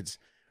seems like it's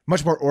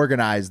much more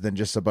organized than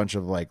just a bunch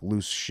of like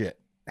loose shit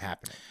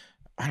happening.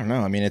 I don't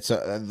know. I mean,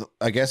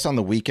 I guess on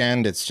the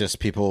weekend, it's just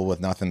people with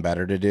nothing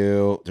better to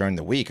do. During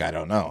the week, I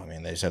don't know. I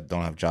mean, they just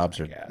don't have jobs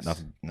or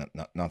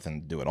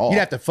nothing to do at all. You'd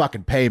have to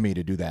fucking pay me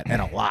to do that,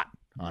 and a lot,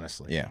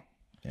 honestly. Yeah.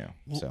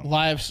 So.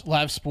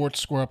 Live sports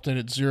score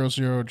updated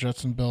 0-0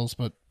 Jets and Bills,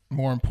 but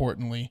more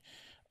importantly,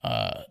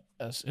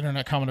 as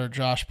Internet commentator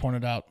Josh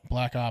pointed out,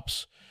 Black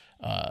Ops,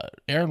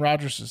 Aaron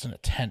Rodgers is in a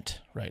tent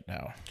right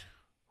now.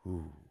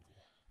 Ooh.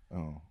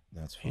 Oh,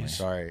 that's funny.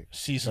 Sorry.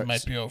 Season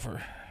might be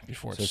over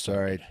before it's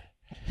sorry.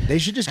 They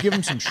should just give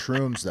him some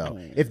shrooms, though.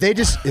 If they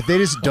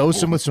just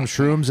dose him with some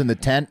shrooms in the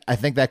tent, I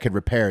think that could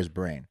repair his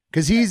brain,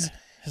 because he's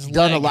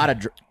done a lot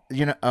of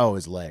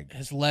his leg.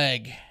 His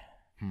leg.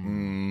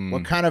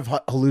 What kind of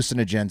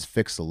hallucinogens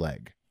fix the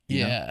leg?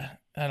 Yeah,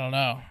 I don't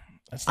know.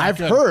 I've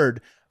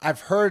heard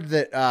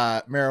that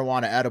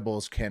marijuana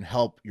edibles can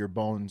help your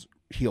bones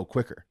heal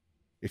quicker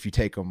if you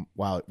take them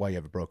while you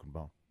have a broken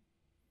bone.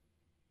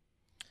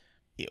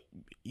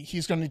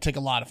 He's going to take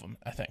a lot of them,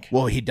 I think.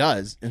 Well, he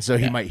does, and so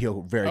he might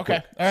heal very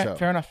quick. All right,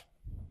 fair enough.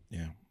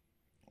 Yeah,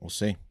 we'll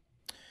see.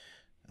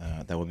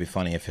 That would be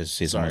funny if his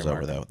season was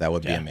over, though. That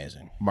would be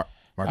amazing. Mark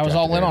I was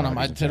all in on him.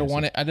 I did a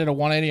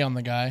 180 on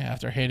the guy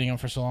after hating him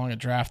for so long. I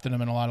drafted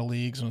him in a lot of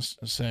leagues and was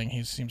saying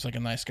he seems like a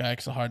nice guy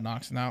because of Hard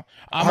Knocks. Now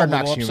Hard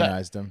Knocks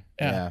humanized him.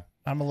 Yeah.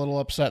 I'm a little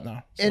upset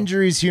now. So.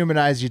 Injuries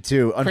humanize you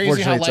too.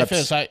 Crazy how life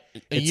is. A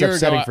year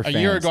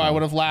ago, I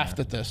would have laughed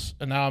at this,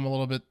 and now I'm a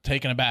little bit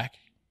taken aback.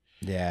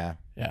 Yeah.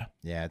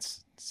 Yeah.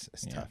 It's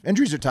tough.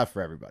 Injuries are tough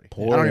for everybody.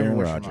 Poor Aaron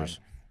Rodgers.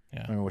 I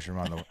don't even wish him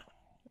on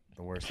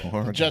the worst.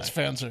 The Jets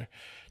fans are.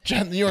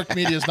 New York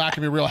media is not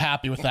going to be real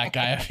happy with that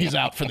guy if he's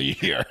out for the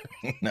year.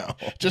 No.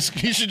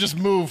 He should just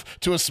move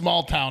to a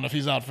small town if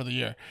he's out for the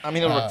year. I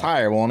mean, he'll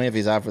retire, won't he, if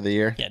he's out for the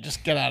year? Yeah,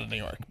 just get out of New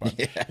York. But,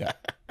 yeah.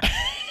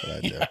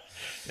 That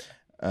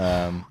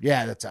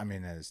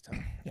is tough.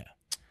 Yeah.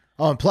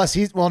 Oh, and plus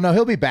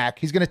he'll be back.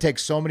 He's going to take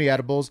so many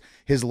edibles,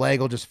 his leg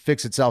will just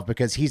fix itself,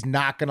 because he's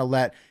not going to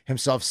let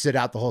himself sit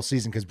out the whole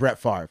season, because Brett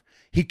Favre,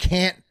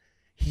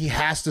 he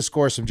has to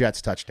score some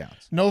Jets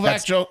touchdowns.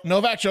 Novak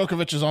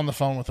Djokovic is on the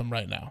phone with him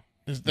right now.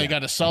 They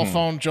got a cell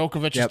phone.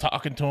 Djokovic is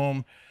talking to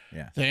him.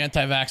 Yeah. The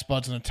anti-vax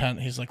buds in the tent.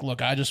 He's like,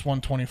 look, I just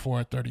won 24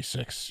 at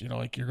 36. You're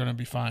going to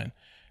be fine.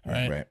 All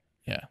right? Right.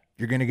 Yeah.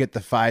 You're going to get the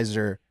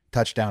Pfizer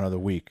touchdown of the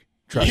week.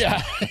 Trust me.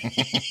 Yeah,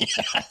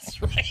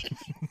 that's right.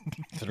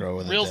 Throw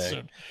of the Real day.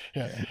 soon.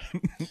 Yeah.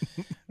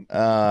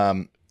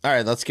 All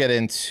right, let's get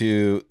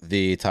into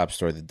the top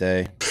story of the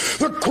day.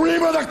 The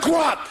cream of the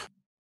crop!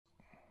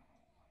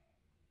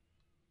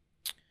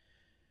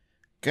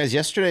 Guys,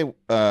 yesterday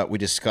we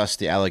discussed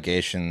the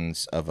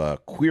allegations of a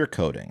queer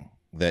coding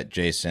that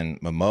Jason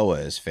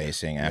Momoa is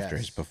facing after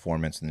his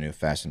performance in the new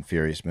Fast and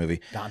Furious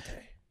movie. Dante.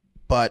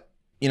 But,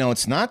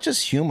 it's not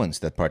just humans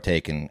that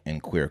partake in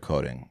queer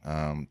coding.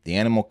 The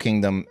animal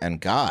kingdom and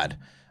God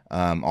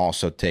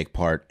also take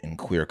part in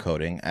queer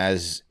coding,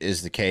 as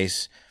is the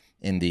case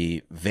in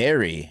the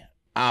very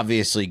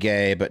obviously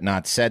gay but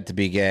not said to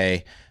be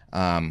gay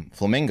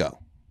Flamingo.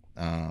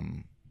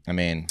 I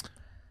mean,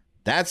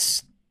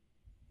 that's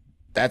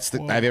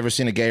the. Have you ever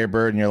seen a gayer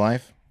bird in your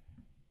life?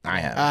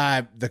 I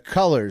have. The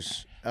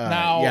colors.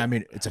 Now- I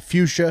mean, it's a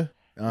fuchsia.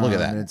 Look at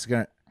that. And it's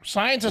gonna.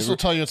 Scientists will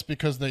tell you it's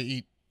because they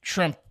eat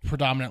shrimp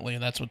predominantly,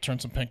 and that's what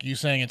turns them pink. Are you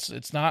saying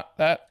it's not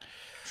that?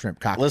 Shrimp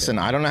cocktail. Listen,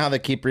 I don't know how they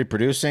keep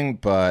reproducing,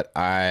 but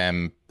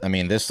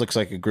this looks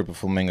like a group of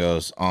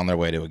flamingos on their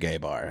way to a gay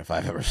bar, if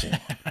I've ever seen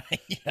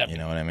it. Yeah. You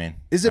know what I mean?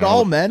 Is it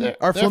all men?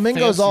 Are they're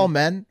flamingos fancy. all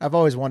men? I've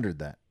always wondered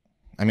that.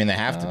 I mean, they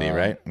have to be,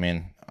 right? I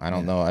mean, I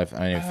don't know. I don't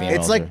know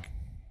females.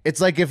 It's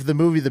like if the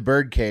movie The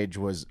Birdcage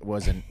was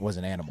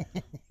an animal.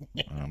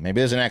 Maybe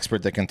there's an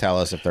expert that can tell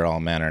us if they're all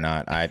men or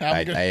not. I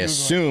Googling.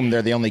 assume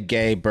they're the only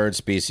gay bird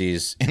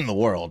species in the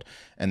world,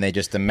 and they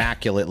just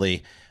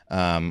immaculately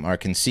are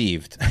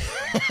conceived.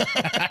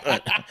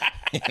 But,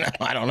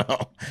 I don't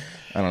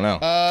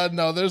know.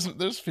 No,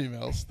 there's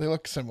females. They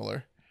look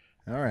similar.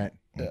 All right.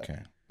 Okay.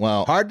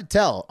 Well, Hard to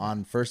tell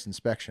on first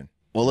inspection.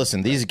 Well,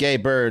 listen, these gay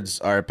birds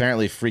are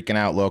apparently freaking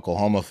out local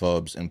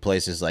homophobes in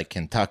places like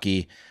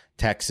Kentucky,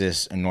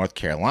 Texas, and North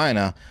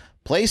Carolina,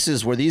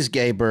 places where these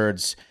gay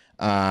birds,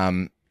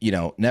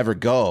 never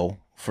go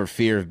for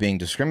fear of being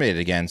discriminated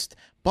against.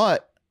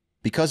 But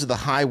because of the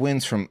high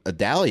winds from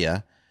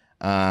Idalia,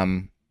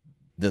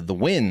 the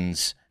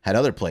winds had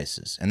other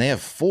places, and they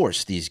have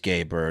forced these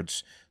gay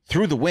birds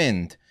through the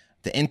wind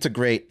to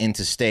integrate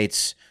into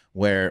states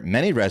where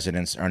many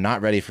residents are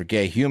not ready for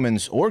gay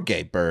humans or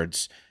gay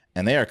birds,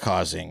 and they are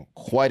causing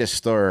quite a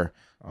stir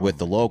with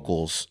the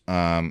locals.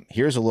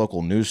 Here's a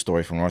local news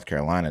story from North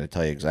Carolina to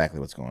tell you exactly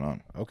what's going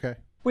on. Okay.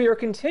 We are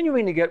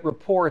continuing to get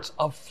reports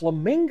of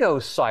flamingo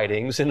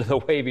sightings into the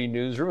Wavy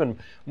newsroom, and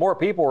more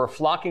people are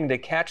flocking to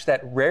catch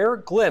that rare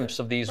glimpse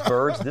of these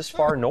birds this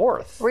far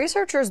north.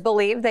 Researchers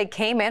believe they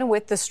came in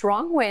with the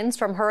strong winds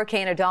from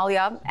Hurricane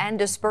Idalia and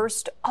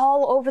dispersed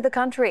all over the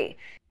country.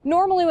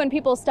 Normally, when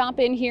people stop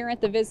in here at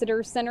the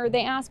visitor center,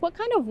 they ask what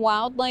kind of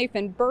wildlife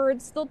and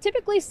birds they'll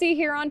typically see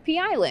here on Pea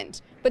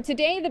Island. But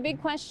today, the big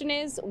question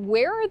is,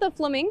 where are the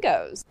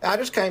flamingos? I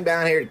just came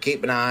down here to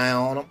keep an eye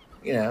on them.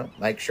 You know,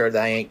 make sure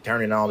they ain't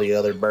turning all the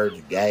other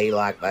birds gay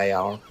like they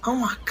are. Oh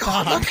my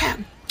God, look how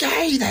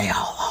gay they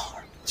all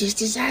are.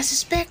 Just as I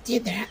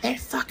suspected, they're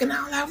fucking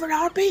all over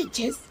our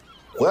beaches.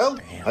 Well,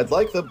 I'd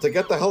like them to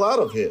get the hell out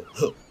of here.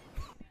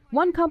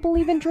 One couple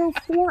even drove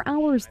 4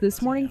 hours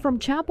this morning from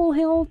Chapel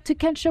Hill to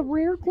catch a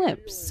rare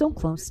glimpse so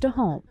close to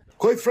home.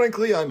 Quite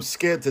frankly, I'm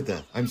scared to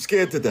death.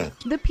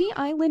 The Pea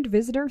Island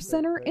Visitor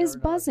Center is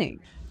buzzing.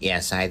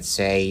 Yes, I'd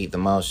say the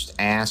most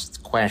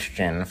asked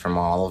question from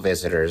all the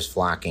visitors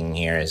flocking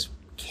here is,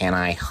 can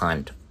I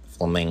hunt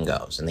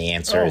flamingos? And the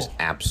answer is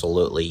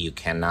absolutely, you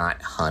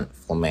cannot hunt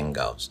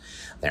flamingos.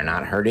 They're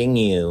not hurting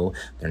you.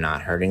 They're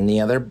not hurting the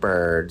other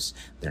birds.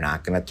 They're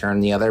not going to turn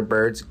the other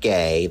birds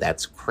gay.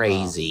 That's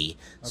crazy.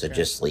 So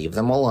just leave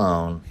them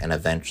alone, and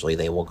eventually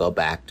they will go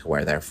back to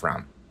where they're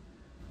from.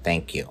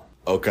 Thank you.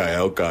 Okay.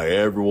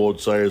 Everyone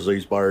says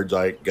these birds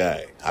ain't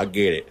gay. I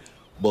get it.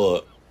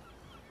 But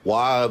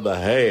why the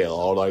hell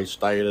are they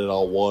standing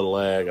on one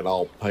leg and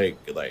all pink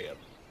then?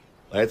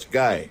 That's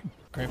gay.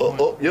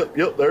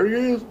 Yep. There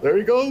he is. There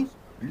he goes.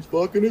 He's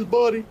fucking his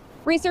buddy.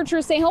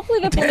 Researchers say hopefully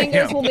the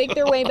flamingos will make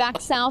their way back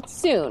south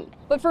soon.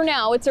 But for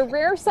now, it's a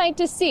rare sight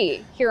to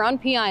see here on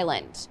Pea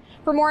Island.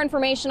 For more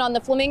information on the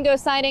flamingo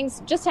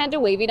sightings, just head to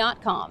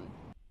wavy.com.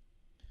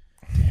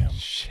 Damn.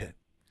 Shit.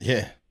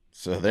 Yeah.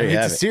 So there you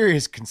have it's it. a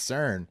serious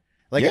concern.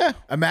 Like,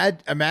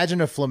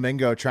 imagine a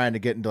flamingo trying to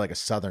get into like a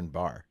southern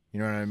bar. You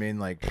know what I mean?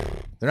 Like,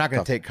 they're not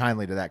going to take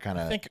kindly to that kind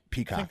of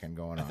peacocking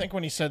going on. I think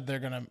when he said they're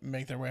going to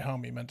make their way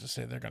home, he meant to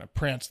say they're going to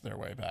prance their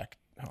way back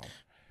home.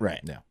 Right.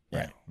 Yeah.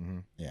 Right. Mm-hmm.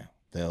 Yeah.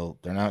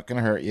 They're not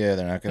going to hurt you.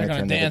 They're not going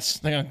to dance.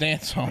 They're going to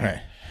dance home.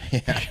 Right.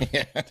 Yeah.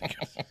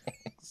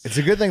 It's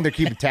a good thing they're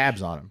keeping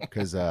tabs on him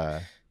because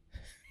I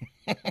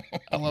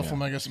love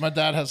flamingos. My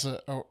dad has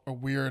a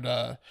weird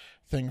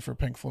thing for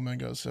pink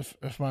flamingos.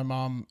 If my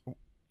mom,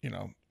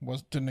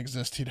 didn't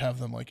exist, he'd have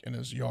them like in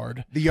his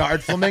yard. The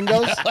yard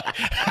flamingos.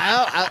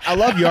 I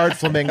love yard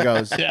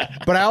flamingos. Yeah.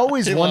 But I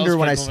always wonder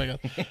when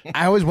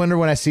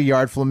I see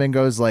yard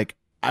flamingos, like,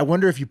 I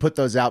wonder if you put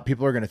those out,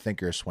 people are going to think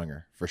you're a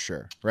swinger for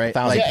sure, right?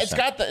 Like,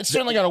 it's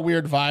certainly got a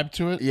weird vibe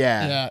to it.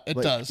 Yeah, it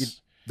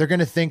does. They're going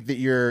to think that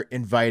you're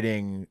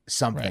inviting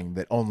something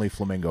that only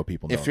flamingo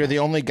people know. If you're the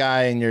only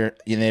guy in your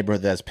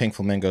neighborhood that has pink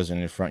flamingos in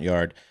your front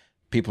yard,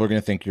 people are going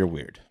to think you're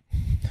weird.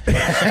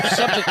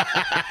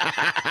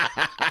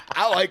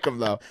 I like them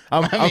though.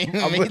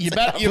 You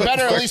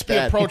better at least be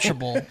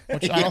approachable,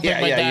 which I don't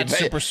think my dad's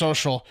super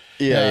social.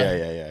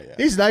 Yeah.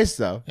 He's nice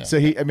though. Yeah. So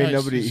he's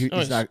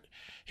not.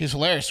 He's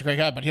hilarious, a great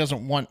guy, but he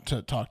doesn't want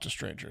to talk to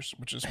strangers,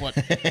 which is what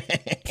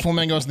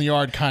flamingos in the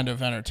yard kind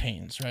of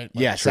entertains, right?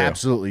 Like, yes,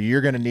 absolutely.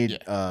 You're going to need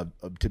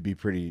to be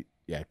pretty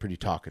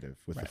talkative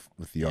with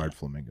the yard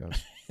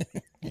flamingos.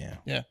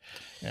 Yeah.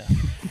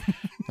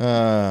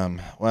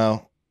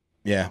 Well,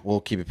 yeah,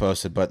 we'll keep it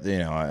posted, but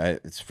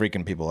it's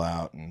freaking people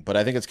out. But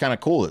I think it's kind of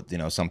cool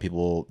that some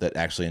people that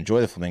actually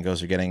enjoy the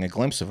flamingos are getting a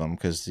glimpse of them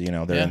because they're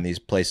in these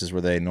places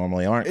where they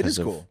normally aren't. It is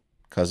cool.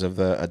 Because of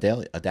the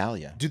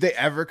Idalia. Do they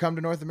ever come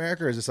to North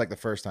America, or is this like the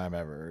first time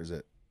ever? Or is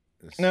it?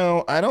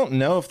 No, I don't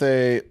know if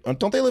they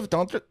don't. They live.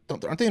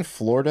 Aren't they in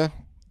Florida?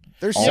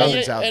 There's some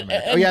in South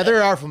America.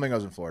 There are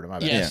flamingos in Florida. My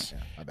bad. Yes,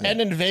 and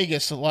in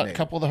Vegas, a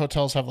couple of the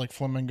hotels have like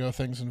flamingo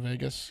things in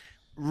Vegas.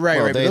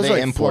 Right. Well, Those they are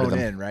imported them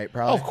in, right?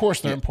 Probably. Oh, of course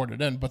they're imported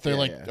in, but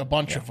they're a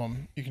bunch of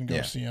them. You can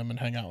go see them and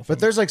hang out with them. But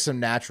there's like some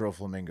natural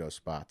flamingo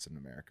spots in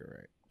America,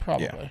 right?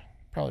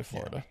 Probably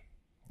Florida.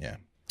 Yeah.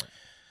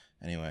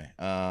 Anyway,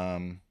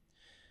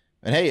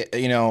 and hey,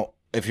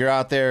 if you're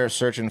out there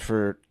searching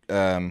for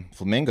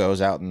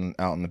flamingos out in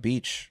the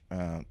beach,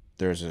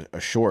 there's a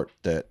short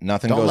that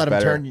nothing Don't goes let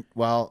better. them turn.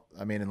 Well,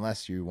 I mean,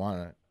 unless you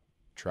want to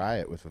try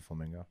it with a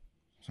flamingo.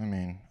 I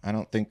mean, I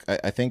don't think.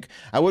 I think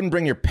I wouldn't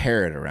bring your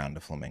parrot around a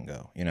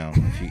flamingo. If you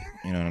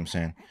know what I'm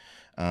saying.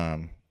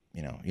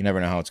 You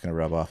never know how it's going to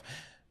rub off.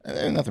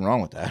 There's nothing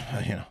wrong with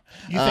that.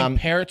 You think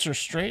parrots are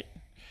straight?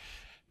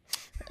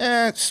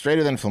 It's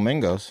straighter than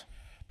flamingos.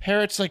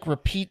 Parrots like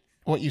repeat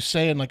what you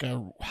say in like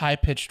a high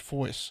pitched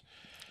voice.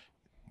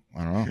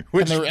 I don't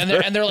know.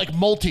 And they're like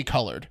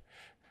multicolored.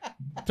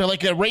 They're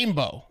like a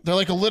rainbow. They're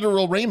like a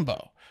literal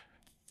rainbow.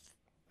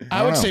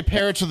 I would say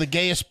parrots are the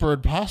gayest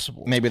bird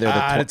possible. Maybe they're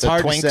it's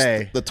hard twinks, to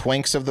say. The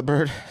twinks of the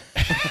bird.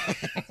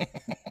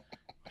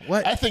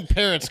 What? I think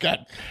parrots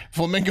got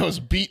flamingos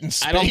beaten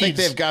spades. I don't think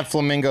they've got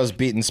flamingos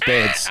beaten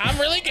spades. I'm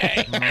really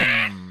gay.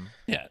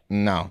 Yeah.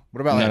 No.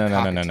 What about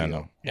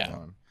no? Yeah.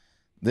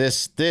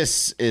 This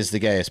is the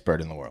gayest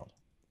bird in the world.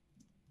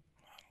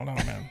 I don't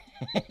know, man.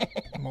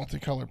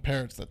 Multicolored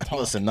parrots that talk.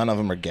 Listen, none of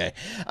them are gay.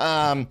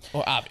 Well,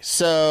 obviously.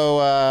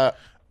 So,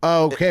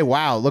 okay,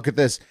 wow, look at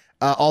this.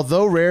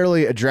 Although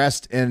rarely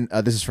addressed in,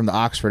 this is from the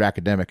Oxford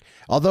Academic,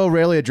 although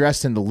rarely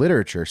addressed in the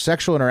literature,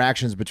 sexual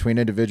interactions between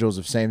individuals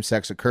of same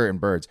sex occur in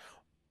birds,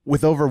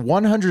 with over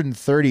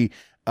 130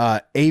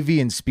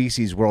 avian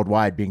species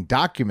worldwide being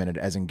documented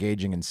as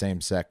engaging in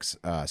same-sex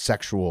or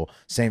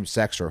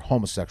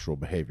homosexual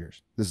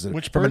behaviors. This is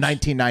from a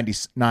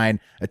 1999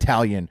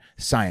 Italian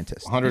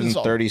scientist.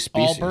 130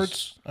 species. All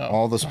birds?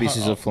 All the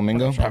species of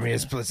flamingo? I mean,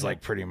 it's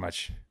like pretty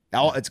much...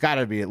 It's got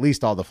to be at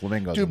least all the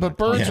flamingos. Dude, but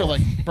birds are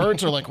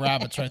like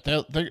rabbits, right?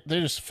 They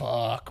just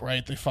fuck,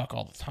 right? They fuck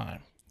all the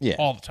time. Yeah.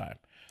 All the time.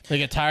 They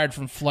get tired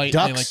from flight.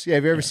 Ducks?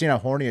 Have you ever seen how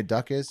horny a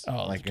duck is?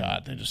 Oh, my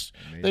God.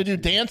 They do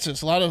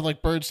dances. A lot of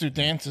like birds do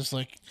dances.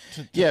 Like,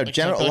 a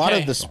lot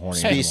of the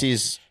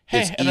species,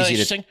 it's easy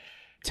to sing.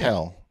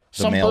 tell.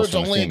 Some birds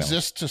only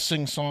exist to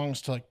sing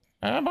songs to like,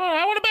 I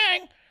want to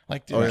bang.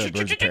 Like, Birds of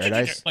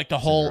Paradise? Like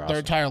their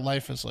entire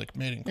life is like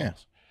mating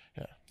calls.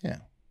 Yeah.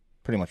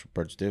 Pretty much what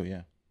birds do,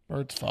 yeah.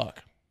 Birds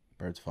fuck.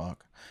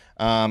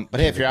 But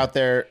hey, if you're out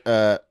there,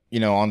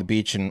 on the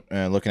beach and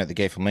looking at the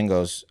gay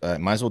flamingos,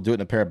 might as well do it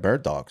in a pair of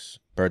bird dogs.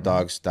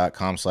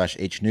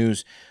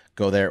 Birddogs.com/hnews.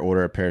 Go there,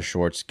 order a pair of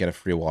shorts, get a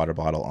free water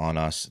bottle on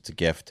us. It's a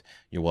gift.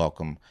 You're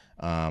welcome.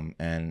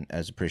 And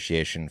as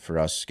appreciation for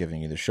us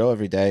giving you the show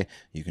every day,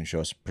 you can show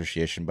us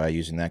appreciation by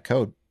using that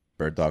code,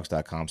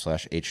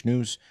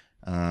 birddogs.com/hnews.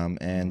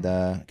 And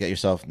get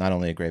yourself not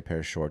only a great pair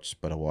of shorts,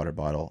 but a water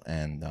bottle.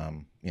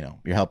 And,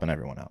 you're helping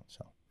everyone out.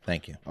 So.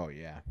 Thank you. Oh,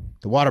 yeah.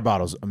 The water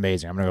bottle's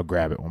amazing. I'm going to go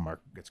grab it when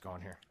Mark gets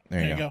going here.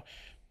 There you go.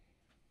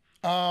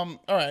 All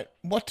right.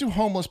 What do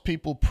homeless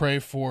people pray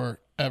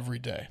for every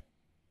day?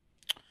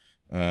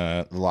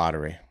 The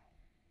lottery.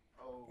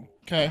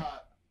 Okay.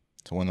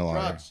 To win the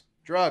lottery.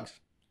 Drugs.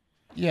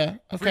 Yeah.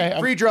 Okay.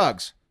 Free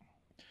drugs.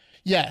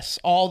 Yes.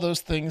 All those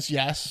things.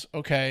 Yes.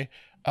 Okay.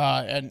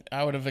 And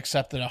I would have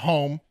accepted a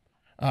home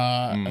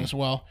as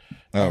well.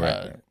 Oh,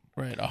 right.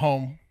 Right. A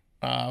home.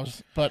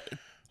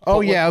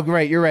 Yeah,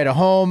 great. You're right. A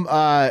home,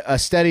 a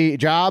steady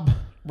job.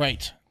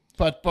 Right.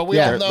 But we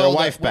all know their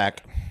wife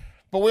back.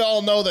 But we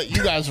all know that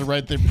you guys are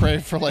right. They pray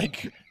for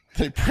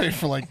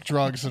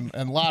drugs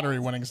and lottery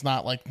winnings,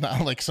 not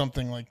like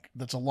something like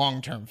that's a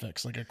long-term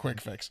fix, like a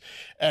quick fix.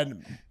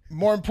 And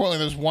more importantly,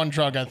 there's one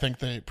drug I think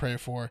they pray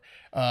for,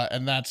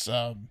 and that's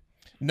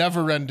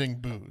never-ending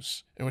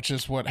booze, which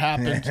is what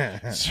happened. In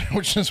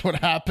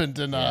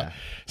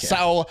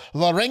São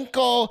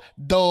Lourenço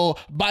do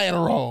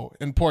Bairro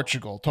in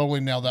Portugal. Totally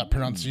nailed that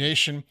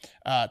pronunciation.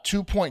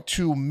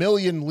 2.2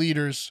 million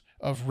liters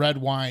of red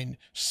wine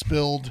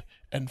spilled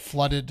and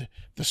flooded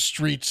the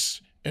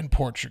streets in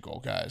Portugal,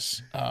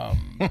 guys.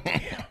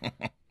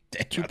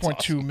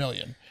 2.2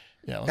 million.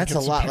 Yeah, that's a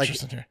lot. Like,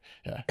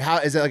 yeah. How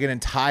is it like an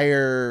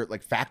entire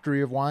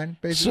factory of wine?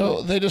 Basically,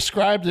 so they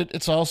described it.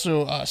 It's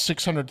also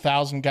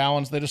 600,000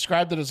 gallons. They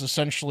described it as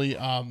essentially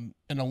an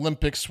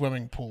Olympic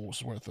swimming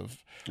pool's worth of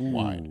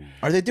wine.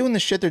 Are they doing the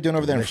shit they're doing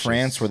over there in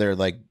France, where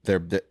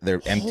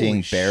they're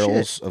emptying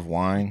barrels of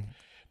wine?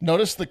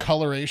 Notice the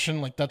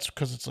coloration, that's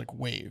because it's like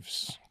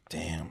waves.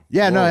 Damn.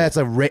 Yeah, no, that's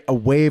a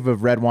wave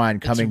of red wine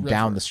coming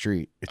down the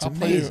street. It's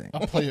amazing.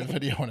 I'll play a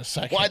video in a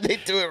second. Why'd they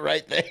do it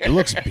right there? It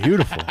looks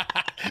beautiful.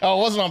 Oh,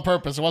 it wasn't on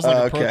purpose. It wasn't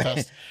like a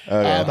protest.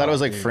 Okay, I thought it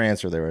was like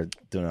France where they were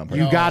doing it on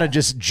purpose. You got to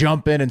just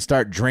jump in and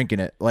start drinking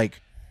it.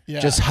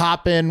 Just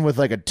hop in with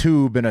like a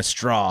tube and a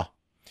straw.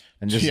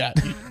 And just,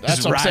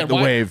 that's what ride the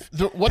wave.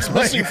 What's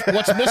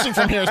missing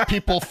from here is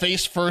people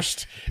face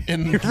first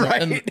in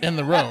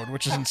the road,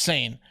 which is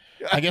insane.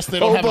 I guess they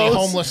don't have any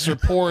homeless or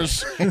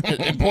poors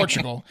in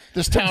Portugal.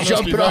 This town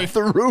jumping off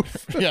the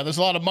roof. Yeah, there's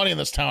a lot of money in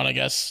this town, I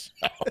guess.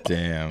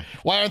 Damn.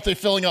 Why aren't they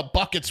filling up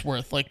buckets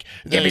worth?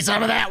 Give me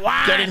some of that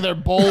wine. Getting their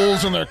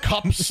bowls and their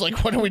cups.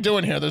 What are we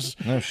doing here? There's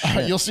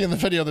you'll see in the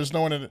video. There's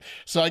no one in it.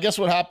 So I guess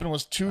what happened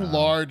was two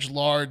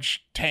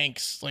large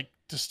tanks,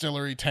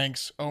 distillery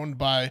tanks owned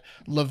by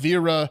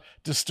Lavira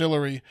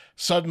Distillery,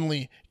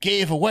 suddenly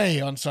gave away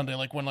on Sunday,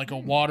 when a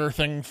water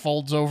thing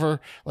folds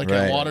over,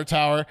 a water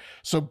tower.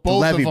 So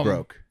both of them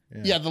broke.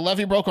 Yeah, the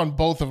levee broke on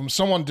both of them.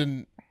 Someone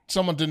didn't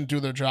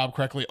do their job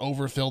correctly,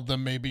 overfilled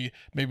them. Maybe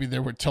they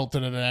were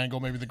tilted at an angle.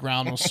 Maybe the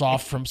ground was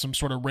soft from some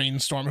sort of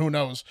rainstorm. Who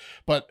knows?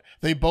 But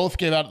they both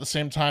gave out at the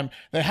same time.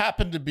 They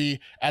happened to be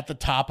at the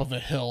top of a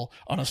hill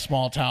on a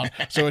small town.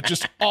 So it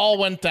just all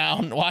went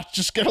down.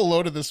 Just get a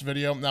load of this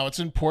video. Now it's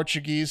in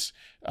Portuguese.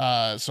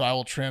 So I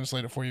will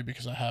translate it for you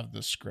because I have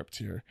this script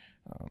here.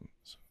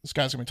 So this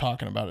guy's going to be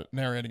talking about it,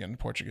 narrating it in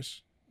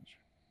Portuguese.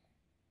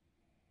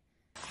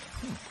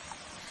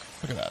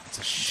 Look at that. It's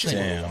a shit.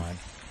 Damn.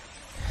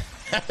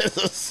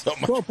 So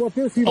much.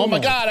 Oh my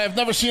God, I've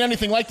never seen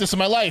anything like this in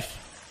my life.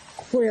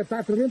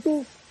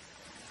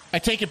 I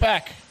take it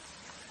back.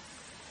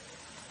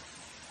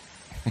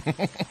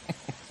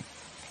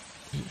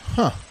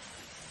 Huh.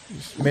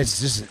 I mean, it's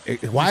just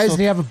why doesn't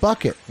he have a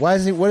bucket? Why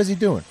is he? What is he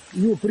doing?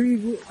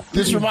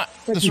 This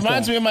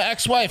reminds me of my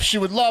ex-wife. She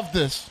would love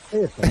this.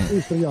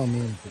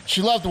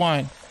 She loved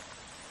wine.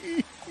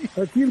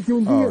 Oh, he's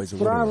a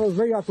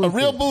little- A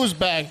real booze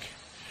bag.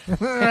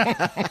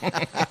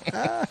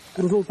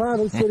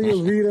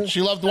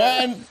 She loved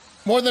wine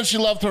more than she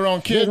loved her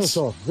own kids.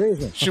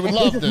 She would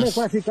love this.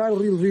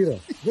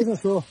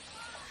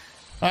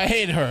 I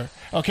hate her.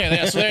 Okay,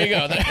 yeah, so there you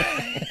go.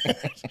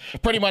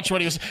 Pretty much what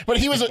he was. But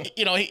he was,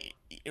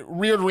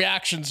 weird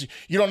reactions.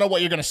 You don't know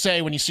what you're going to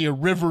say when you see a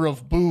river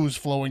of booze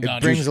flowing down.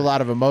 It brings a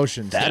lot of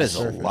emotion. That is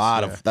a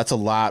lot of. That's a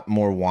lot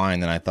more wine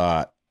than I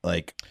thought.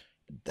 Like,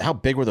 how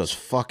big were those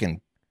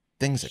fucking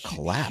things that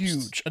collapsed?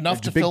 Huge, enough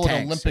Like to the big fill an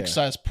tanks,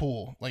 Olympic-sized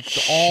pool. Like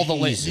all the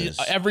lanes,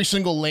 every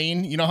single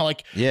lane. You know how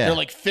they're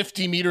like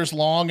 50 meters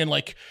long and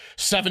like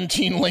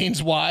 17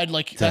 lanes wide.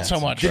 Like that's how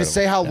much. Did it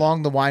say how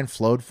long the wine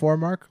flowed for,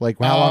 Mark? Like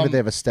how long did they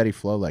have a steady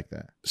flow like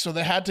that? So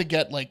they had to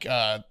get like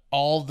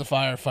all of the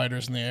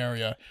firefighters in the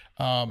area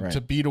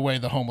to beat away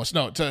the homeless.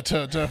 No, to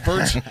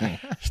divert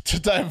to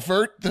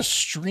divert the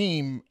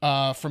stream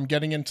from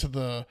getting into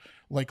the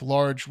like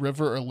large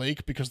river or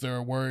lake because they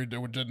were worried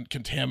it didn't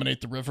contaminate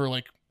the river.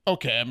 Like,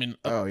 okay, I mean,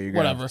 you're whatever.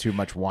 gonna have too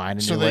much wine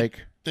in So your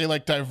lake. They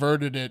like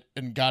diverted it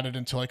and got it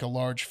into like a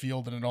large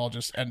field, and it all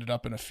just ended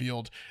up in a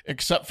field,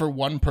 except for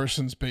one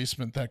person's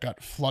basement that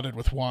got flooded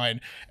with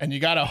wine. And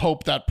you gotta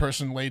hope that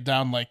person laid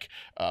down like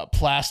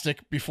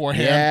plastic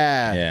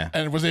beforehand,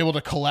 and was able to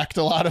collect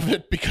a lot of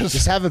it because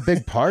just have a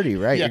big party,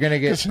 right? Yeah, You're gonna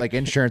get like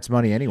insurance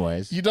money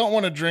anyways. You don't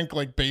want to drink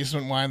like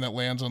basement wine that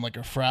lands on like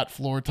a frat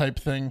floor type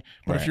thing.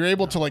 But if you're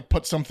able to like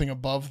put something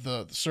above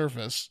the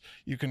surface,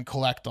 you can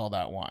collect all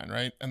that wine,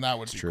 right? And that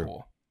would be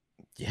cool.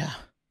 Yeah.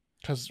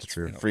 Because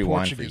free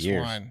wine for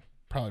years. Wine,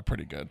 probably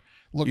pretty good.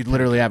 You'd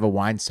literally have a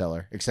wine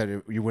cellar,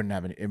 except you wouldn't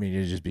have any. I mean,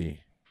 it'd just be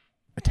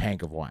a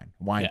tank of wine,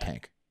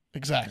 tank.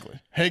 Exactly.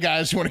 Hey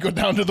guys, you want to go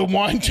down to the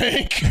wine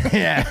tank?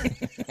 Yeah.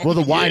 Well,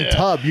 the wine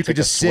tub, you could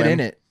just sit in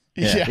it.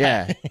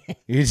 Yeah.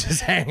 You just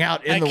hang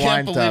out in the wine tub. I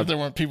can't believe there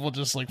weren't people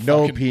just like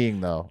no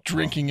peeing though,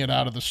 drinking it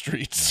out of the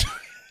streets.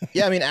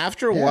 Yeah, I mean,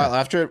 after a while,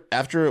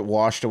 after it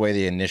washed away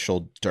the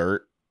initial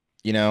dirt,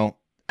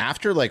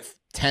 after like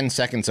 10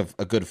 seconds of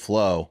a good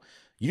flow.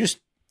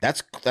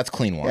 That's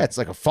clean wine. Yeah, it's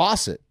like a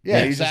faucet. Yeah,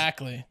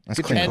 exactly. That's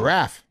clean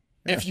carafe.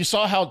 If you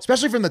saw how,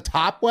 especially from the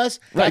top, Wes,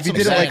 if you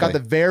did it like on the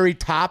very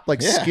top,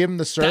 like skim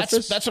the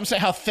surface. That's what I'm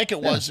saying. How thick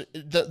it was.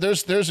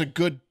 There's a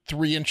good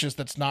 3 inches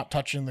that's not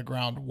touching the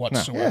ground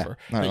whatsoever.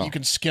 That you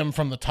can skim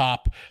from the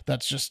top.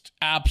 That's just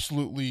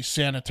absolutely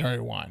sanitary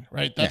wine,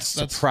 right? That's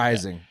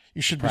surprising. Yeah.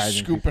 You should be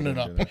scooping it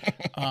up.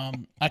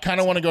 I kind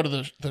of want to go to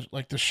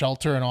the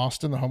shelter in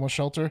Austin, the homeless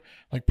shelter,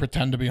 like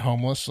pretend to be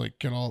homeless, like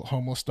get all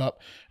homeless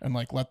up and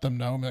like let them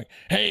know. I'm like,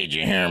 hey, did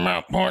you hear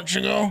about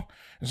Portugal?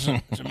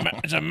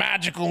 It's a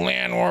magical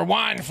land where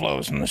wine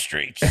flows in the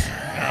streets.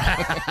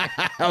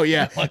 Oh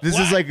yeah, this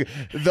is like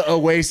the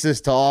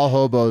oasis to all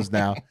hobos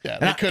now. Yeah,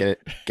 they could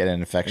get an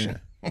infection.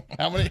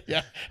 How many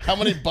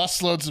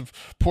busloads of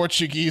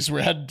Portuguese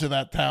were headed to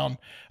that town?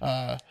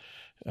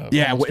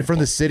 From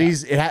the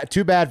cities.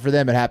 Too bad for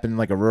them. It happened in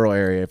like a rural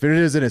area. If it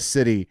is in a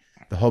city,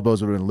 the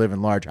hobos would have been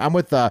living large. I'm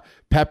with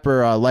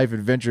Pepper Life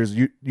Adventures.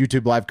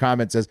 YouTube live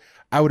comment says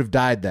I would have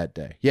died that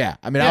day. Yeah,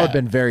 I mean I would have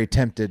been very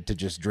tempted to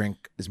just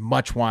drink as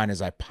much wine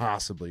as I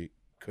possibly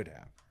could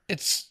have.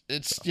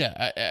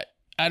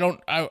 I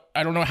don't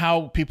know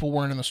how people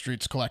weren't in the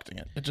streets collecting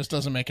it. It just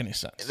doesn't make any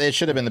sense. It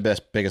should have been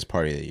the biggest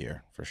party of the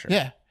year for sure.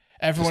 Yeah.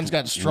 Everyone's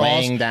got straws.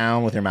 Laying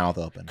down with your mouth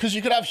open. Because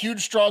you could have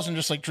huge straws and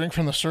just like drink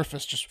from the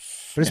surface.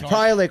 But it's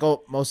probably like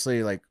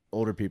mostly like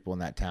older people in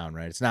that town,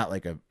 right? It's not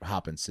like a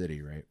hopping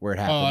city, right? Where it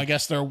happens. Oh, I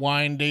guess their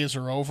wine days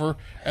are over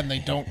and they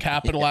don't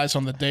capitalize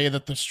on the day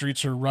that the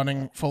streets are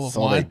running full of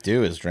wine. All they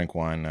do is drink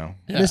wine now.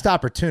 Yeah. Missed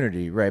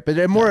opportunity, right? But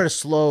they're more at a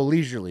slow,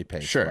 leisurely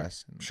pace. Sure.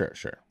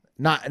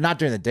 Not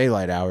during the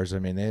daylight hours. I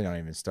mean, they don't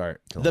even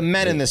start. The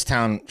men in this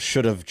town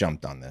should have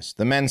jumped on this.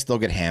 The men still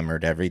get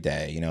hammered every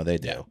day. They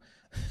do. Yeah.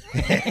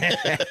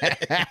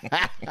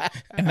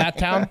 In that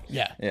town?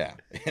 Yeah.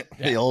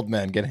 The old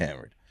men get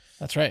hammered.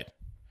 That's right.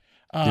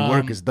 The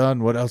work is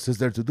done. What else is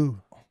there to do?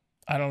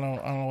 I don't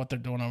know what they're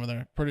doing over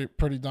there.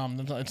 Pretty dumb.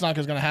 It's not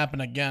going to happen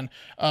again.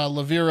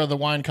 Lavira, the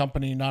wine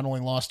company, not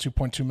only lost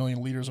 2.2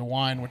 million liters of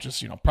wine, which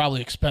is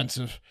probably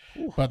expensive,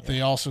 but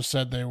they also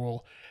said they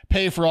will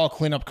pay for all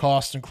cleanup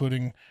costs,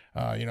 including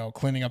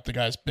cleaning up the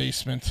guy's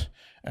basement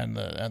and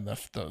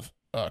the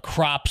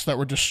crops that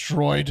were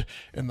destroyed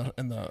in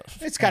the.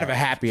 It's kind of a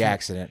happy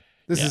accident.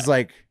 This is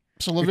like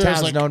your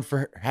town's known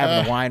for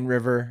having a wine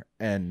river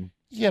and.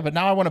 Yeah, but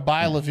now I want to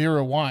buy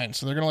Lavira wine,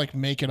 so they're gonna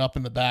make it up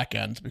in the back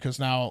end because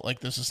now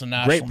this is a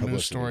national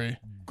news story.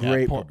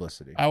 Great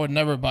publicity. I would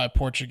never buy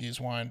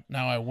Portuguese wine.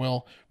 Now I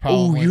will.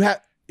 Probably. You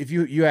got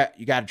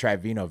to try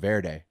Vinho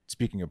Verde.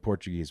 Speaking of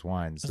Portuguese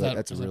wines,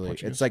 that's really.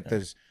 It's like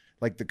there's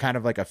like the kind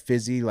of like a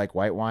fizzy like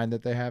white wine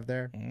that they have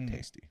there.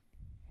 Tasty.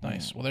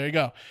 Nice. Well, there you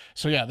go.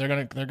 So yeah, they're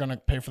gonna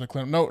pay for the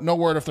cleanup. No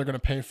word if they're gonna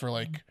pay for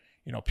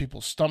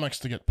people's stomachs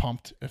to get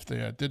pumped if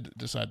they did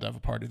decide to have a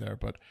party there,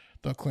 but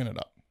they'll clean it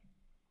up.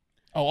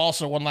 Oh,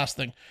 also one last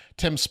thing.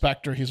 Tim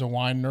Spector, he's a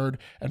wine nerd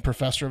and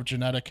professor of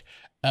genetic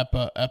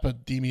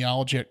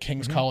epidemiology at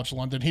King's College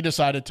London. He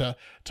decided to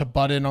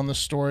butt in on this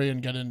story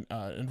and get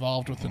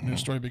involved with the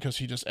news story because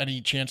he just any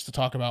chance to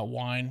talk about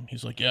wine,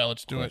 he's like, yeah,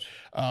 let's do it.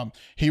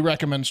 He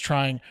recommends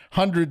trying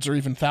hundreds or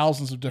even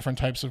thousands of different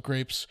types of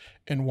grapes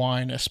in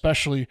wine,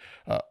 especially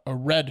a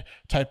red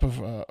type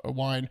of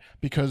wine,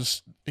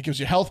 because it gives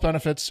you health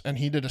benefits. And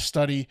he did a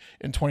study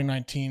in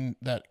 2019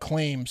 that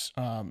claims,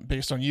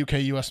 based on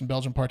UK, US, and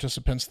Belgian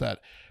participants, that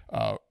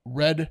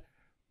red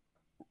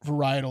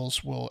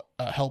varietals will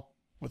help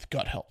with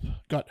gut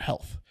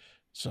health.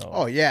 So,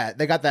 oh yeah,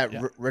 they got that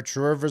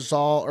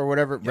retrovisol or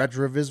whatever,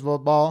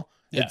 retrovisol.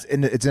 Yeah.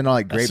 It's in all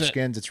like grape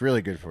skins. It's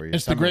really good for you.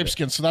 It's the grape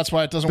skin, so that's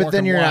why it doesn't work then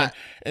in you're wine. not,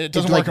 it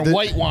doesn't work in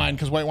white wine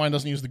because white wine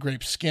doesn't use the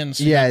grape skin.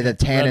 So the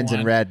tannins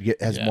in red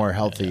has more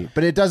healthy,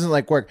 but it doesn't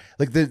like work.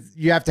 Like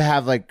you have to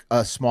have like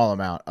a small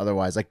amount.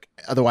 Otherwise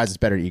it's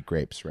better to eat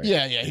grapes, right?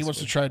 Yeah. Basically. He wants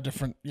to try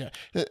different. Yeah.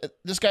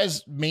 This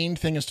guy's main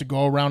thing is to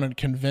go around and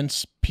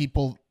convince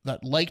people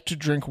that like to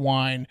drink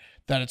wine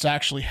that it's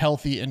actually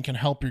healthy and can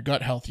help your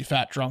gut health, you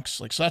fat drunks.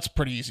 Like, so that's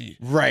pretty easy.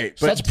 Right.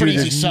 So that's pretty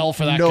easy sell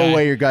for that guy. No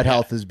way your gut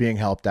health is being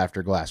helped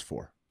after glass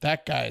 4.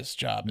 That guy's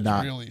job is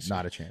real easy.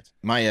 Not a chance.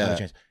 My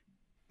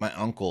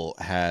uncle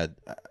had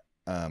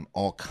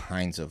all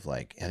kinds of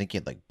I think he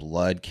had like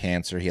blood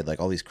cancer. He had like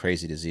all these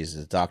crazy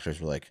diseases. The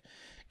doctors were like,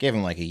 gave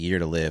him like a year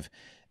to live,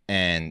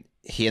 and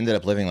he ended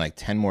up living like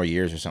 10 more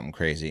years or something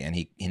crazy. And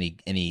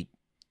he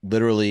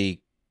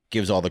literally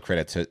gives all the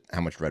credit to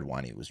how much red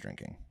wine he was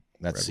drinking.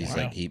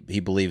 He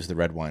believes the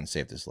red wine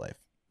saved his life.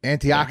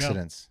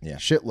 Antioxidants,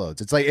 shitloads.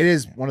 It's like it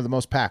is one of the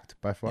most packed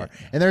by far.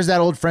 Yeah. And there's that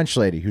old French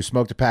lady who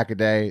smoked a pack a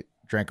day,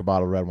 drank a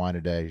bottle of red wine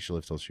a day. She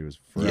lived till she was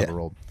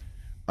forever old.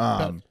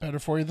 Better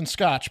for you than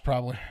scotch,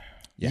 probably.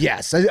 Yeah.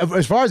 Yes,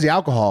 as far as the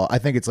alcohol, I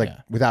think it's like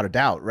without a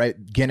doubt, right?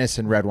 Guinness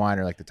and red wine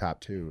are like the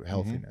top 2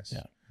 healthiness.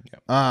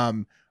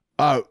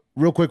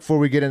 Real quick before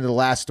we get into the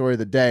last story of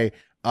the day,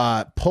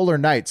 Polar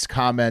Nights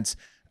comments.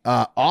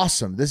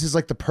 Awesome. This is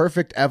like the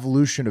perfect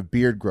evolution of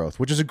beard growth,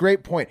 which is a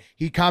great point.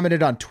 He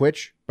commented on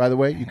Twitch, by the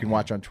way. You can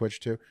watch on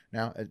Twitch too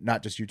now,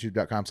 not just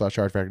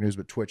youtube.com/hardfactornews,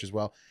 but Twitch as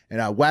well.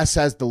 And Wes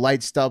has the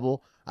light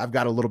stubble. I've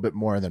got a little bit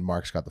more, and then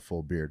Mark's got the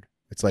full beard.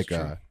 It's like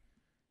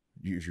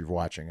if you're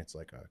watching, it's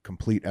like a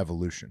complete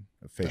evolution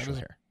of facial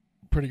hair.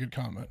 Pretty good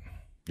comment.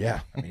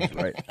 Yeah, I mean, he's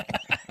right.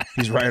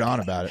 He's right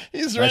on about it.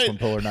 He's nice right. one,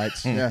 Polar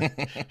Nights. Yeah,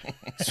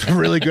 it's a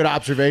really good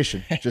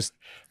observation. Just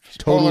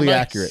totally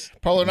accurate.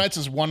 Polar Nights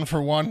is 1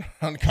 for 1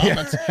 on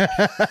comments.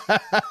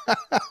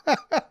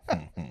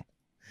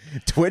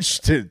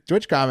 Twitch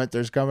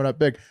commenters coming up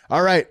big.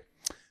 All right,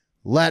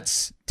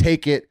 let's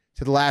take it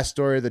to the last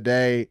story of the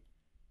day,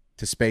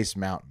 to Space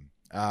Mountain.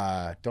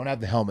 Don't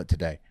have the helmet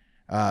today,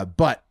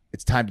 but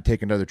it's time to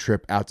take another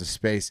trip out to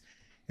space,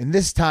 and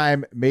this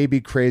time may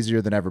be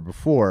crazier than ever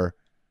before,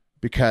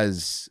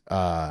 because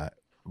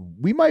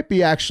we might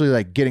be actually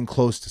like getting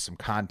close to some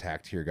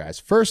contact here, guys.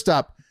 First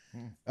up,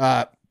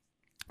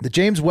 the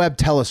James Webb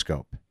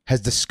Telescope has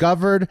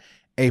discovered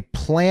a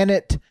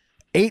planet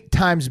 8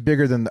 times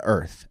bigger than the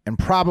Earth and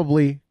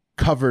probably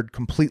covered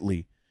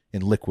completely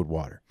in liquid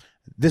water.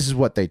 This is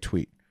what they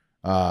tweet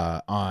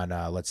on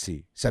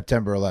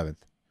September 11th.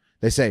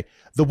 They say,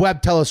 the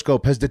Webb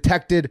Telescope has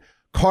detected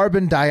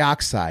carbon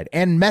dioxide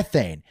and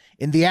methane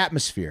in the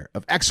atmosphere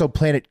of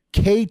exoplanet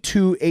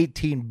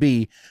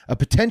K2-18b, a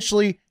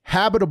potentially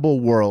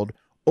habitable world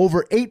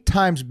over 8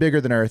 times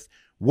bigger than Earth.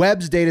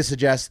 Webb's data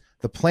suggests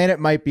the planet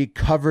might be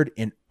covered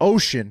in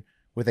ocean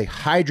with a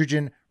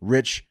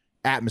hydrogen-rich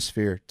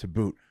atmosphere to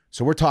boot.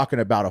 So we're talking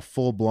about a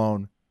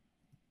full-blown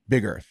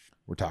big Earth.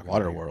 We're talking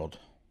water world.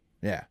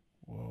 Yeah.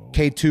 Whoa.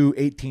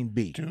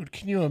 K2-18b. Dude,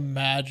 can you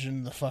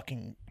imagine the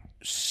fucking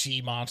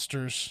sea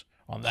monsters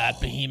on that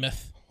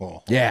behemoth?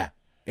 Oh. Yeah.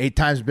 8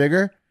 times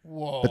bigger.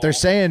 Whoa. But they're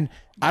saying,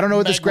 I don't know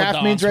what this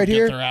graph means right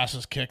here. Get their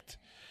asses kicked.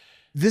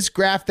 This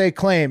graph, they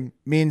claim,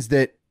 means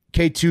that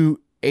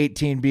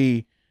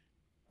K2-18b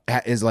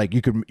is like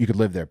you could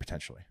live there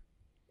potentially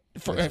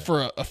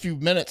for a few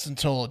minutes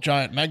until a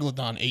giant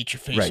megalodon ate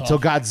your face off. Till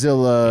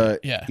Godzilla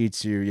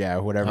eats you. Yeah,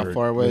 whatever. How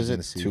far away is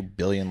it? 2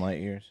 billion light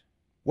years.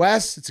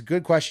 Wes, it's a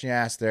good question you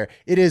asked there.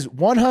 It is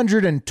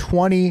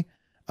 120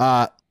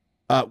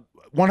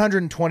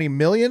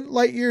 million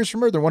light years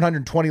from Earth, or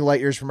 120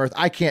 light years from Earth.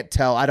 I can't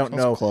tell. I don't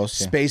know close,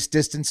 space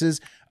distances.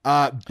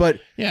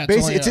 But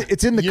basically,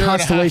 it's in the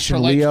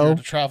constellation Leo.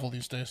 To travel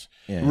these days,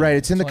 right?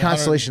 It's in the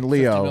constellation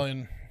Leo.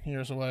 Million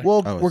years away.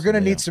 Well, we're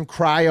gonna need some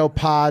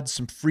cryopods,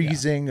 some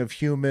freezing of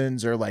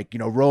humans, or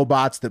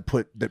robots that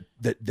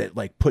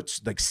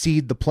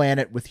seed the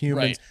planet with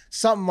humans,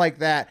 something like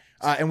that.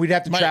 And we'd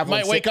have to travel.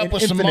 Might wake up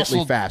with infinitely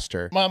some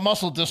faster. My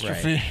muscle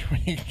dystrophy,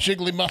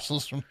 jiggly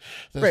muscles from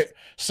the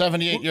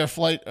 78-year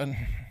flight and.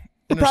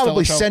 We're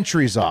probably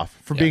centuries off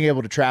from being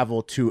able to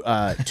travel to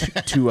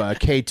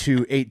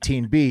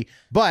K2-18b,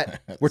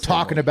 but we're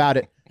talking about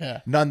it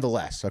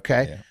nonetheless.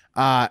 Okay.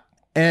 Yeah.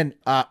 And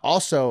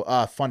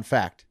also, fun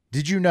fact: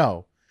 did you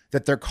know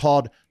that they're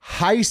called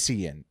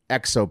Hycean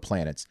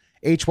exoplanets?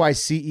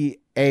 HYCEAN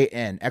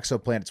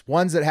exoplanets,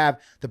 ones that have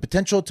the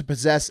potential to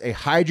possess a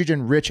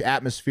hydrogen-rich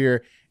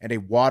atmosphere and a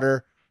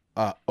water,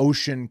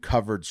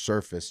 ocean-covered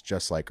surface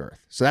just like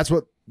Earth. So that's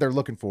what they're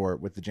looking for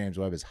with the James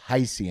Webb is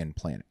Hycean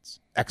planets,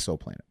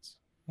 exoplanets.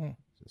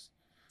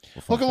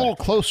 Look a little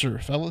closer,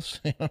 fellas.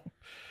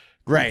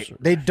 Right.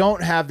 They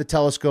don't have the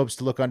telescopes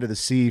to look under the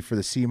sea for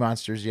the sea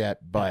monsters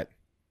yet, but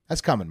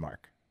that's coming,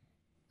 Mark.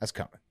 That's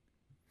coming.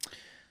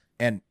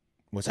 And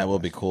that will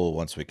be cool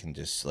once we can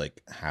just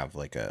like have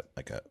like a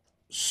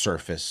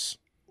surface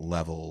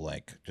level,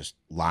 like just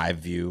live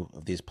view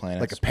of these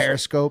planets, like a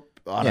periscope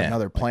on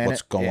another planet. Like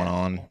what's going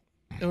on?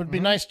 It would be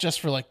nice just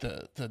for like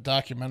the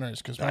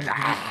documentaries, because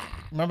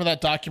remember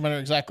that documentary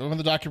exactly.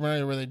 Remember the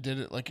documentary where they did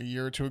it like a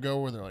year or two ago,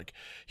 where they're like,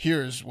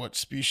 "Here's what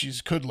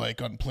species could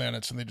like on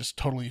planets," and they just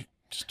totally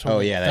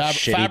that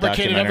shitty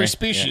fabricated every documentary.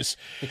 species.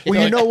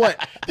 Well, you know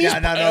what?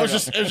 It was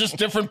just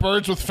different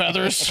birds with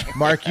feathers.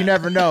 Mark, you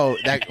never know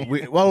that.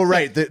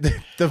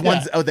 The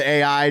ones the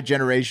AI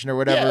generation or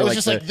whatever. Yeah, it was like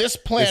just like this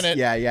planet.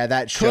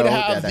 That show could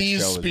have that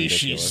these show was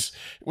species, ridiculous.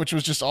 which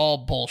was just all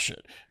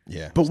bullshit.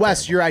 Yeah, but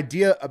Wes, your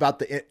idea about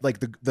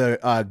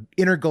the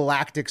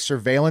intergalactic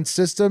surveillance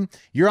system,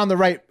 you're on the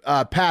right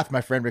path,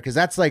 my friend, because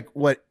that's like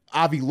what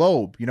Avi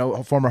Loeb,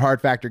 a former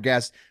Hard Factor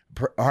guest,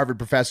 Harvard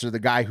professor, the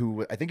guy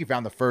who I think he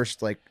found the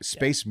first like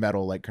space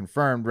medal, like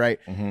confirmed, right?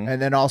 Mm-hmm.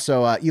 And then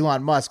also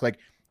Elon Musk, like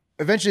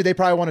eventually they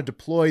probably want to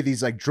deploy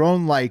these like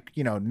drone-like,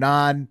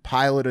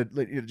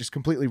 non-piloted, just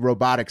completely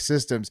robotic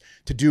systems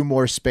to do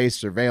more space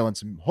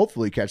surveillance and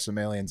hopefully catch some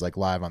aliens like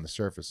live on the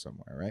surface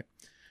somewhere, right?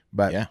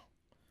 But yeah.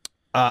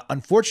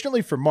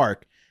 Unfortunately for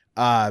Mark,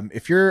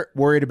 if you're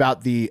worried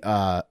about the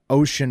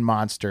ocean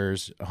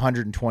monsters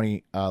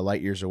 120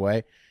 light years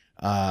away,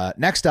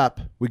 next up,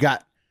 we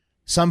got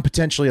some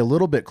potentially a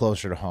little bit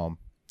closer to home.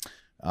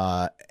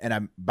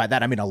 And by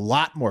that, I mean a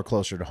lot more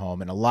closer to home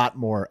and a lot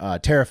more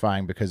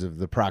terrifying because of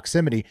the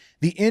proximity.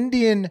 The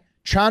Indian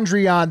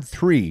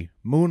Chandrayaan-3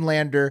 moon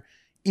lander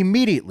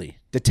immediately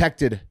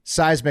detected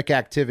seismic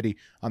activity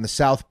on the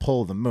south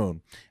pole of the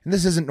moon. And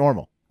this isn't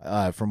normal.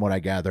 From what I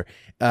gather,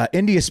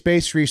 India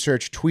Space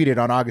Research tweeted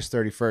on August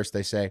 31st,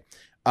 they say,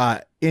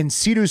 in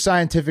situ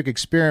scientific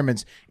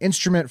experiments,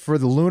 instrument for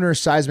the Lunar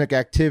Seismic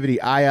Activity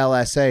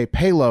ILSA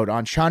payload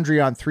on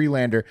Chandrayaan-3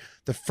 lander,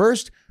 the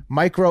first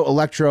micro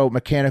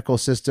electromechanical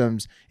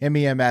systems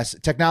MEMS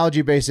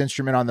technology-based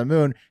instrument on the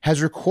moon,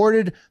 has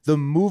recorded the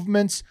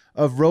movements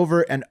of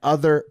rover and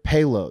other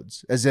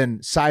payloads, as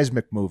in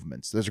seismic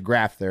movements. There's a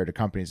graph there that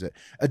accompanies it.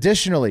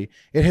 Additionally,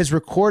 it has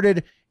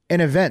recorded an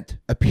event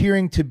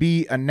appearing to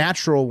be a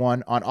natural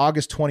one on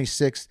August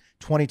 26,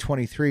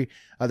 2023.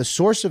 The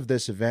source of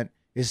this event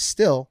is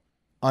still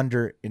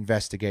under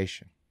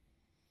investigation.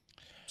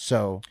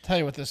 So, Tell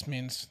you what this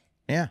means.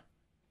 Yeah.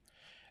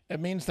 It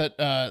means that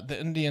the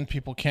Indian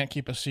people can't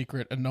keep a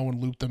secret and no one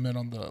looped them in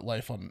on the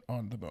life on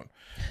the moon.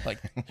 Like,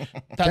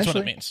 that's what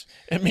it means.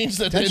 It means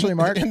that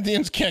the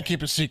Indians can't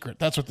keep a secret.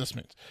 That's what this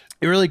means.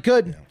 It really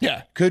could.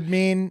 Yeah. Could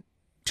mean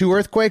 2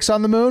 earthquakes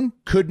on the moon,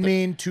 could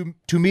mean two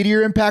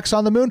meteor impacts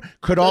on the moon,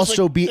 could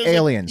also be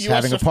aliens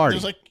having a party.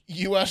 There's like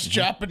U.S.,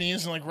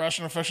 Japanese, and like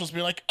Russian officials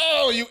being like,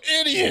 "Oh, you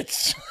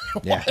idiots!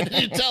 Why did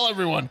you tell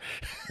everyone?"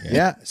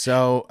 Yeah.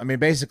 So, I mean,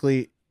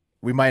 basically,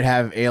 we might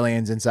have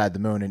aliens inside the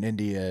moon, and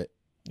India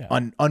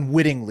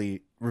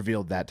unwittingly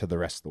revealed that to the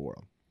rest of the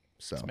world.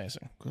 So it's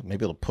amazing.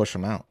 Maybe it'll push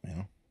them out,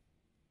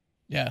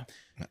 Yeah.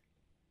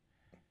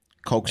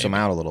 Coax them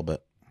out a little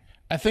bit.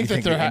 I think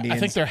that I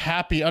think they're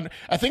happy.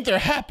 I think they're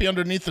happy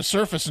underneath the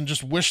surface and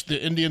just wish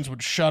the Indians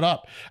would shut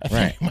up. I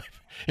think.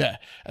 Right.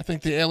 I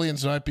think the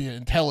aliens might be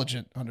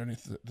intelligent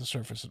underneath the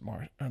surface at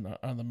Mars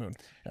on the moon.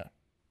 Yeah.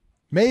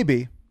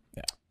 Maybe.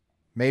 Yeah.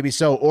 Maybe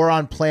so, or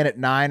on Planet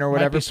 9 or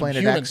whatever,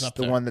 Planet X,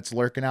 the one that's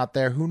lurking out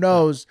there. Who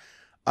knows?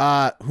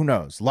 Who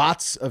knows?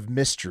 Lots of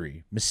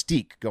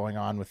mystique going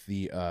on with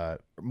the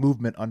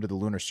movement under the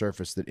lunar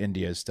surface that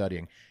India is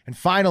studying. And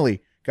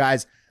finally,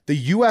 guys,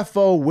 the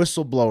UFO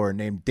whistleblower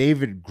named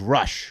David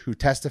Grush, who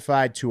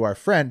testified to our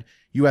friend,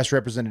 U.S.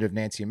 Representative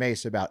Nancy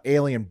Mace, about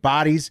alien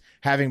bodies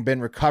having been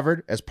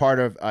recovered as part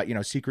of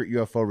secret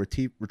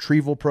UFO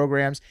retrieval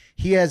programs.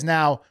 He has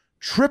now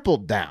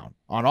tripled down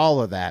on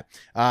all of that.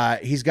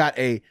 He's got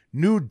a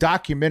new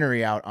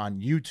documentary out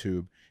on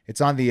YouTube.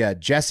 It's on the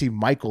Jesse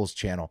Michaels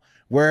channel,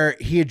 where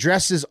he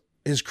addresses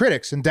his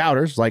critics and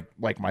doubters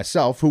like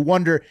myself, who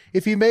wonder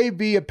if he may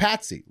be a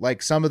patsy,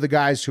 like some of the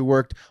guys who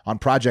worked on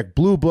Project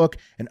Blue Book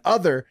and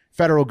other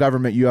federal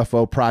government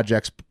UFO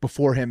projects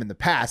before him in the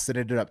past that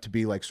ended up to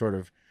be like sort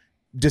of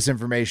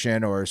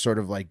disinformation or sort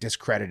of like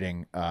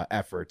discrediting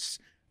efforts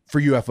for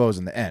UFOs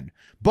in the end.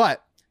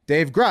 But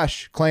Dave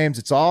Grush claims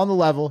it's all on the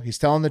level. He's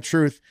telling the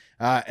truth,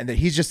 and that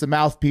he's just the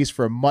mouthpiece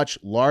for a much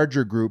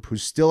larger group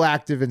who's still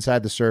active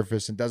inside the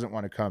surface and doesn't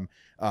want to come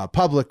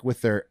public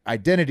with their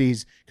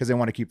identities because they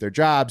want to keep their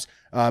jobs,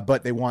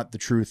 but they want the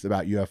truth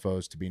about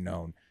UFOs to be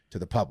known to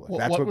the public. Well,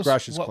 That's what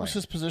Grush is What claiming. was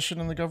his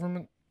position in the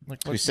government?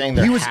 He's saying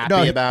they're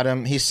happy about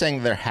him. He's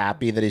saying they're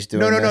happy that he's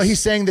doing this. No. He's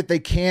saying that they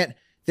can't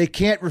they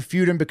can't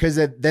refute him because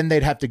then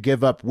they'd have to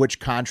give up which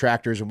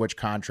contractors and which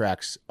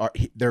contracts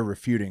they're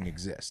refuting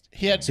exist.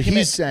 Did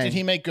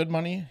he make good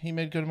money? He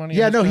made good money.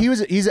 Yeah, no, he's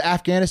an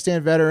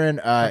Afghanistan veteran,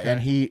 and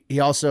he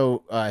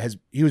also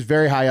he was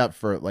very high up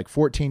for like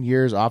 14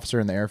 years, officer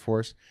in the Air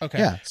Force. Okay,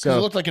 yeah, so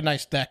it looked like a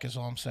nice deck, is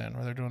all I'm saying.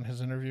 Where they're doing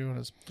his interview and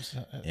his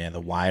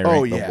the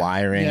wiring. The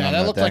wiring. Yeah, on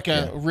that the looked deck,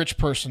 like a rich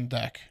person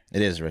deck.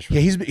 It is rich.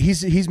 Yeah,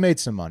 he's made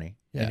some money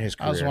in his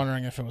career. I was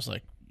wondering if it was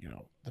like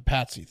the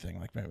Patsy thing,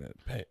 like maybe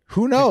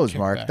who knows,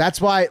 Mark? Back.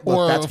 That's why.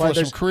 Look, that's why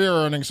there's some career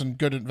earnings and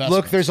good investments.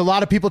 Look, there's a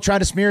lot of people trying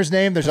to smear his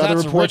name. There's other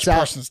reports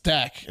out. Person's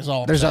deck is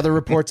all. There's other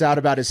reports out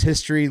about his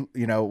history,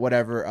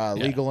 whatever,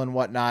 legal and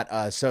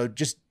whatnot. So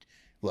just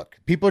look,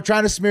 people are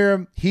trying to smear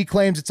him. He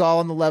claims it's all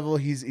on the level.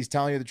 He's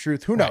telling you the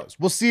truth. Who knows?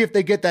 We'll see if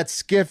they get that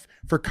skiff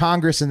for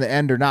Congress in the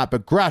end or not.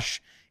 But Grush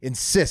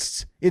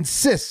insists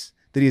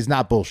that he is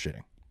not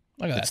bullshitting.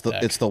 Look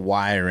at it's the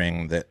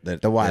wiring the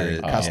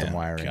wiring, custom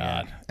wiring.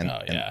 God.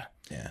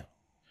 Yeah.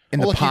 In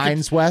the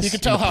Pines, West. You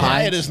can tell how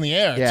high it is in the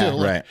air, too.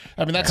 Right.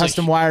 I mean, that's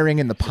custom wiring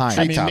in the Pines.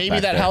 I mean,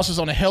 maybe that house is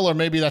on a hill, or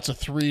maybe that's a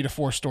 3 to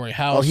 4 story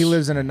house. Oh, he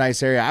lives in a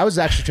nice area. I was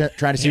actually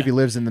trying to see if he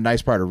lives in the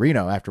nice part of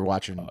Reno after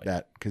watching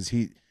that, because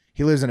he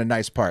lives in a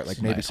nice part,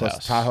 like maybe close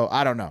to Tahoe.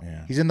 I don't know.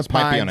 Yeah. He's in the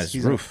Pines. Might be on his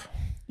roof.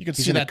 You can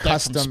see that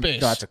custom deck from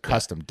space. No, it's a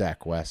custom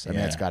deck, Wes. I mean,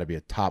 it's got to be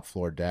a top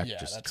floor deck,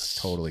 just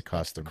that's totally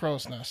custom.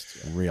 Crow's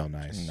nest. Yeah. Real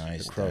nice.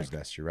 Nice the crow's deck.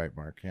 nest. You're right,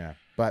 Mark. Yeah.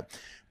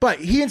 But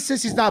he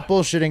insists he's not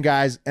bullshitting,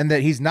 guys, and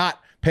that he's not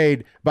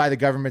paid by the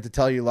government to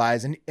tell you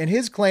lies. And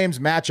his claims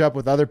match up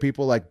with other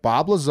people like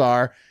Bob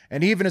Lazar,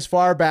 and even as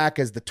far back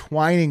as the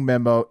Twining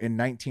memo in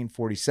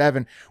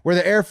 1947, where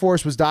the Air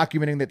Force was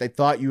documenting that they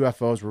thought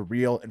UFOs were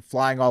real and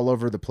flying all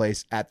over the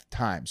place at the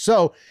time.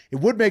 So it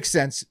would make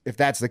sense, if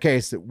that's the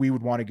case, that we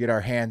would want to get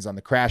our hands on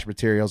the crash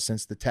materials,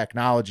 since the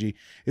technology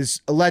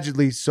is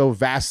allegedly so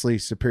vastly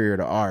superior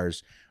to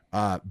ours.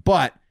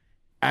 But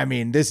I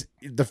mean,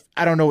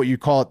 I don't know what you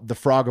call it, the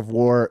frog of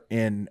war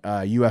in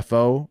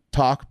UFO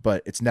talk,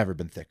 but it's never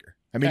been thicker.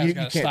 I mean, you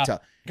can't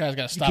tell. Guy's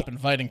got to stop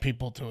inviting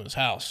people to his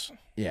house.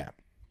 Yeah.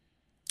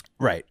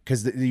 Right.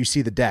 Because you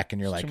see the deck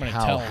and you're like,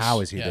 how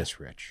is he this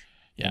rich?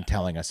 Yeah. And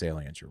telling us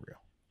aliens are real.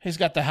 He's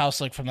got the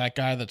house like from that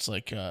guy that's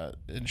like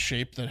in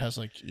shape, that has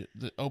like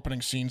the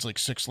opening scenes like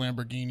 6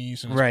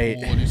 Lamborghinis and right.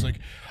 Pool, and he's like,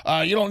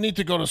 you don't need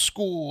to go to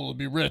school to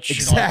be rich.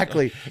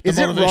 Exactly. Is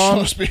it wrong?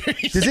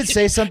 Does it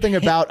say something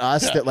about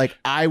us that like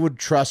I would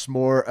trust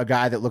more a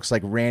guy that looks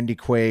like Randy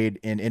Quaid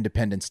in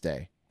Independence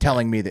Day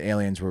telling me that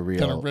aliens were real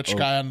than a rich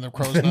guy on the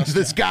crow's nest?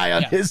 This guy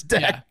on his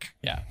deck.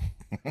 Yeah.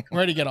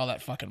 Where'd he get all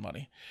that fucking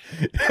money?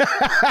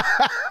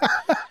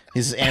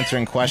 He's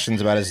answering questions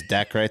about his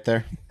deck right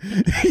there.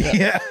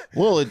 Yeah.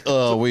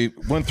 Well, we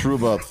went through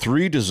about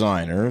 3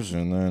 designers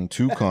and then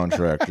 2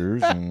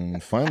 contractors,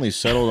 and finally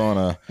settled on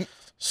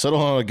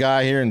a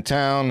guy here in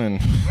town.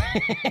 And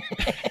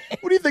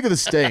what do you think of the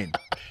stain?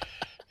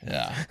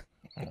 Yeah.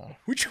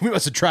 We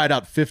must have tried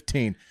out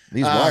 15.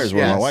 These wires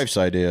were my wife's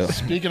idea.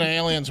 Speaking of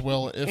aliens,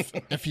 Will,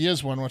 if he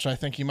is one, which I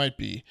think he might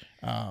be,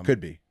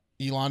 could be.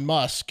 Elon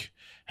Musk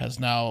has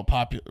now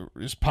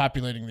is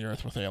populating the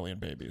earth with alien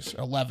babies.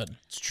 11.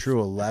 It's true,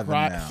 11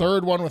 now.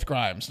 Third one with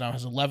Grimes. Now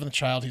his 11th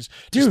child. He's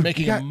just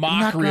making a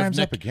mockery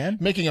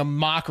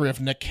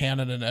of Nick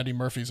Cannon and Eddie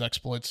Murphy's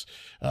exploits.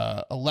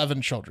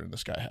 11 children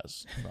this guy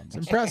has. It's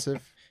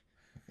impressive.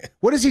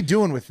 What is he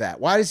doing with that?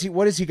 What has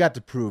he got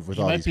to prove with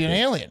all these He might be kids?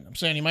 an alien. I'm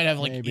saying he might have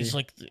like Maybe. he's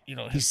like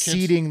he's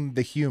seeding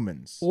the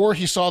humans. Or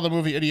he saw the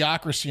movie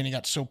Idiocracy and he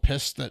got so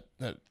pissed that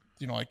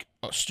like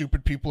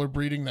stupid people are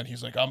breeding, that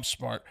he's like, I'm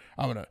smart.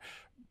 I'm gonna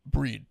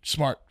breed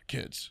smart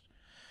kids.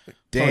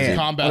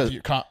 Damn.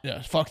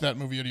 Fuck that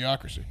movie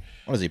Idiocracy.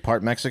 What is he,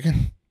 part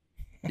Mexican?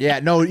 Yeah,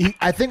 no,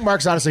 I think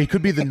Mark's honestly, he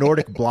could be the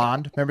Nordic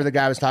blonde. Remember the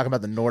guy was talking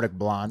about the Nordic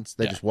blondes?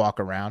 They just walk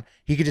around.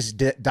 He could just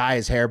dye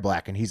his hair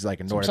black, and he's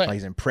like a Nordic blonde.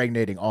 He's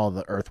impregnating all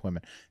the Earth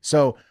women.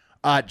 So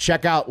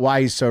check out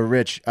why he's so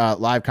rich.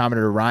 Live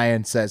commenter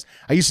Ryan says,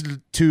 I used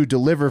to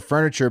deliver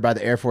furniture by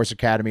the Air Force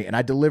Academy, and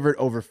I delivered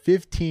over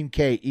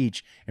 $15K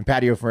each in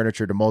patio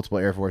furniture to multiple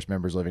Air Force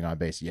members living on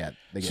base. Yeah.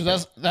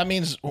 That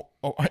means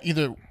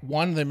either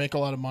 1, they make a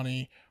lot of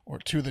money, or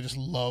 2, they just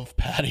love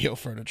patio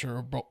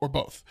furniture, or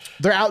both.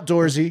 They're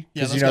outdoorsy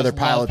because they're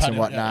pilots and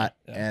whatnot,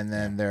 and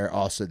then they're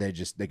also they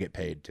get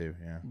paid too.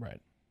 Yeah,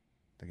 right.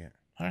 They get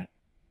all right.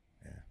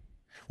 Yeah.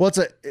 Well, it's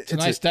a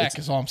nice deck.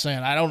 Is all I'm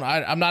saying.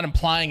 I'm not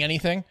implying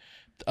anything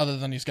other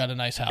than he's got a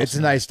nice house. It's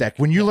a nice deck.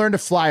 When you learn to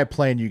fly a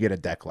plane, you get a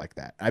deck like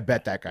that. I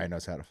bet that guy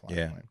knows how to fly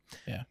a plane.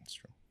 Yeah, that's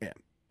true.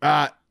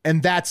 Yeah.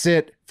 And that's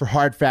it for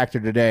Hard Factor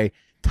today.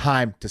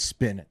 Time to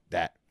spin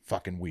that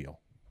fucking wheel.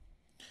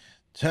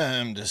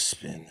 Time to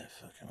spin the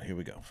fucking. Here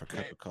we go for a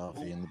cup of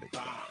coffee in the big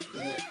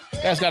one.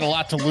 Guy's got a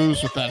lot to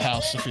lose with that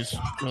house if he's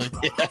really.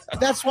 Yeah.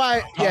 That's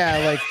why,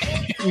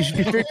 you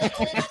should be.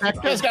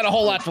 Guy's got a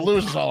whole lot to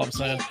lose. Is all I'm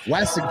saying.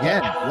 Wes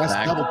again. Wes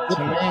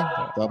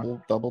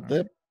double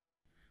dip.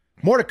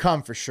 More to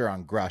come for sure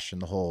on Grush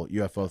and the whole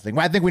UFO thing.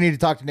 I think we need to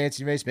talk to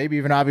Nancy Mace, maybe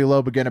even Avi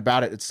Loeb again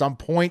about it at some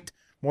point.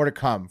 more to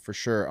come for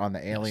sure on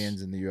the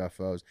aliens and the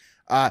UFOs.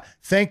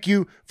 Thank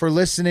you for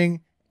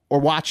listening or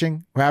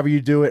watching, however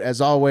you do it,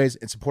 as always,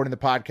 and supporting the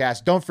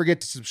podcast. Don't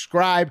forget to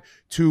subscribe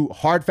to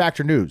Hard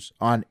Factor News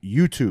on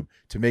YouTube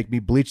to make me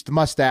bleach the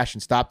mustache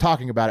and stop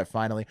talking about it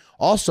finally.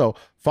 Also,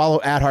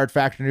 follow at Hard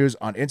Factor News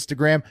on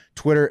Instagram,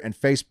 Twitter, and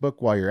Facebook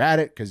while you're at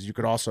it, because you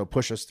could also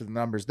push us to the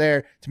numbers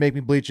there to make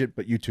me bleach it,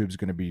 but YouTube's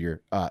going to be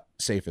your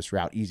safest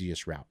route,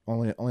 easiest route.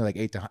 Only like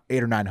 8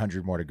 or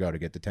 900 more to go to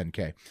get to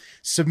 10K.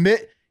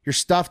 Submit your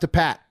stuff to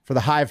Pat for the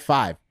Hive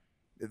 5.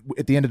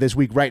 At the end of this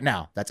week right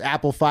now. That's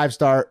Apple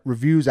 5-star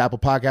reviews, Apple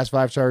Podcast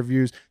 5-star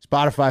reviews,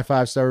 Spotify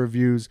 5-star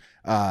reviews,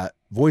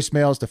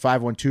 voicemails to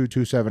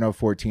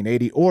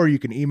 512-270-1480, or you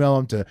can email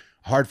them to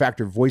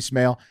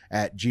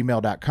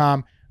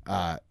hardfactorvoicemail@gmail.com.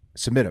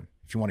 Submit them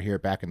if you want to hear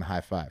it back in the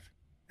High Five.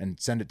 And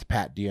send it to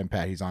Pat, DM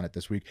Pat. He's on it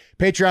this week.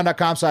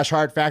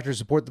 Patreon.com/hardfactor.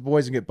 Support the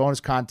boys and get bonus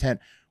content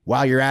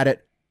while you're at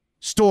it.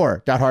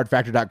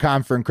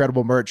 Store.hardfactor.com for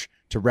incredible merch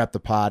to rep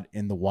the pod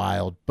in the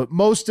wild. But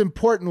most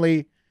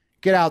importantly,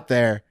 get out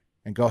there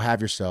and go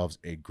have yourselves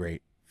a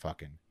great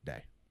fucking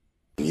day.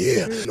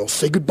 Yeah. No,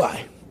 say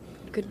goodbye.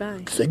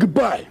 Goodbye. Say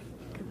goodbye.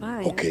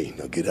 Goodbye. Okay,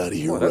 now get out of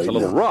here Well, that's right a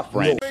little now. rough,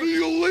 Randy. See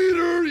you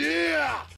later, yeah!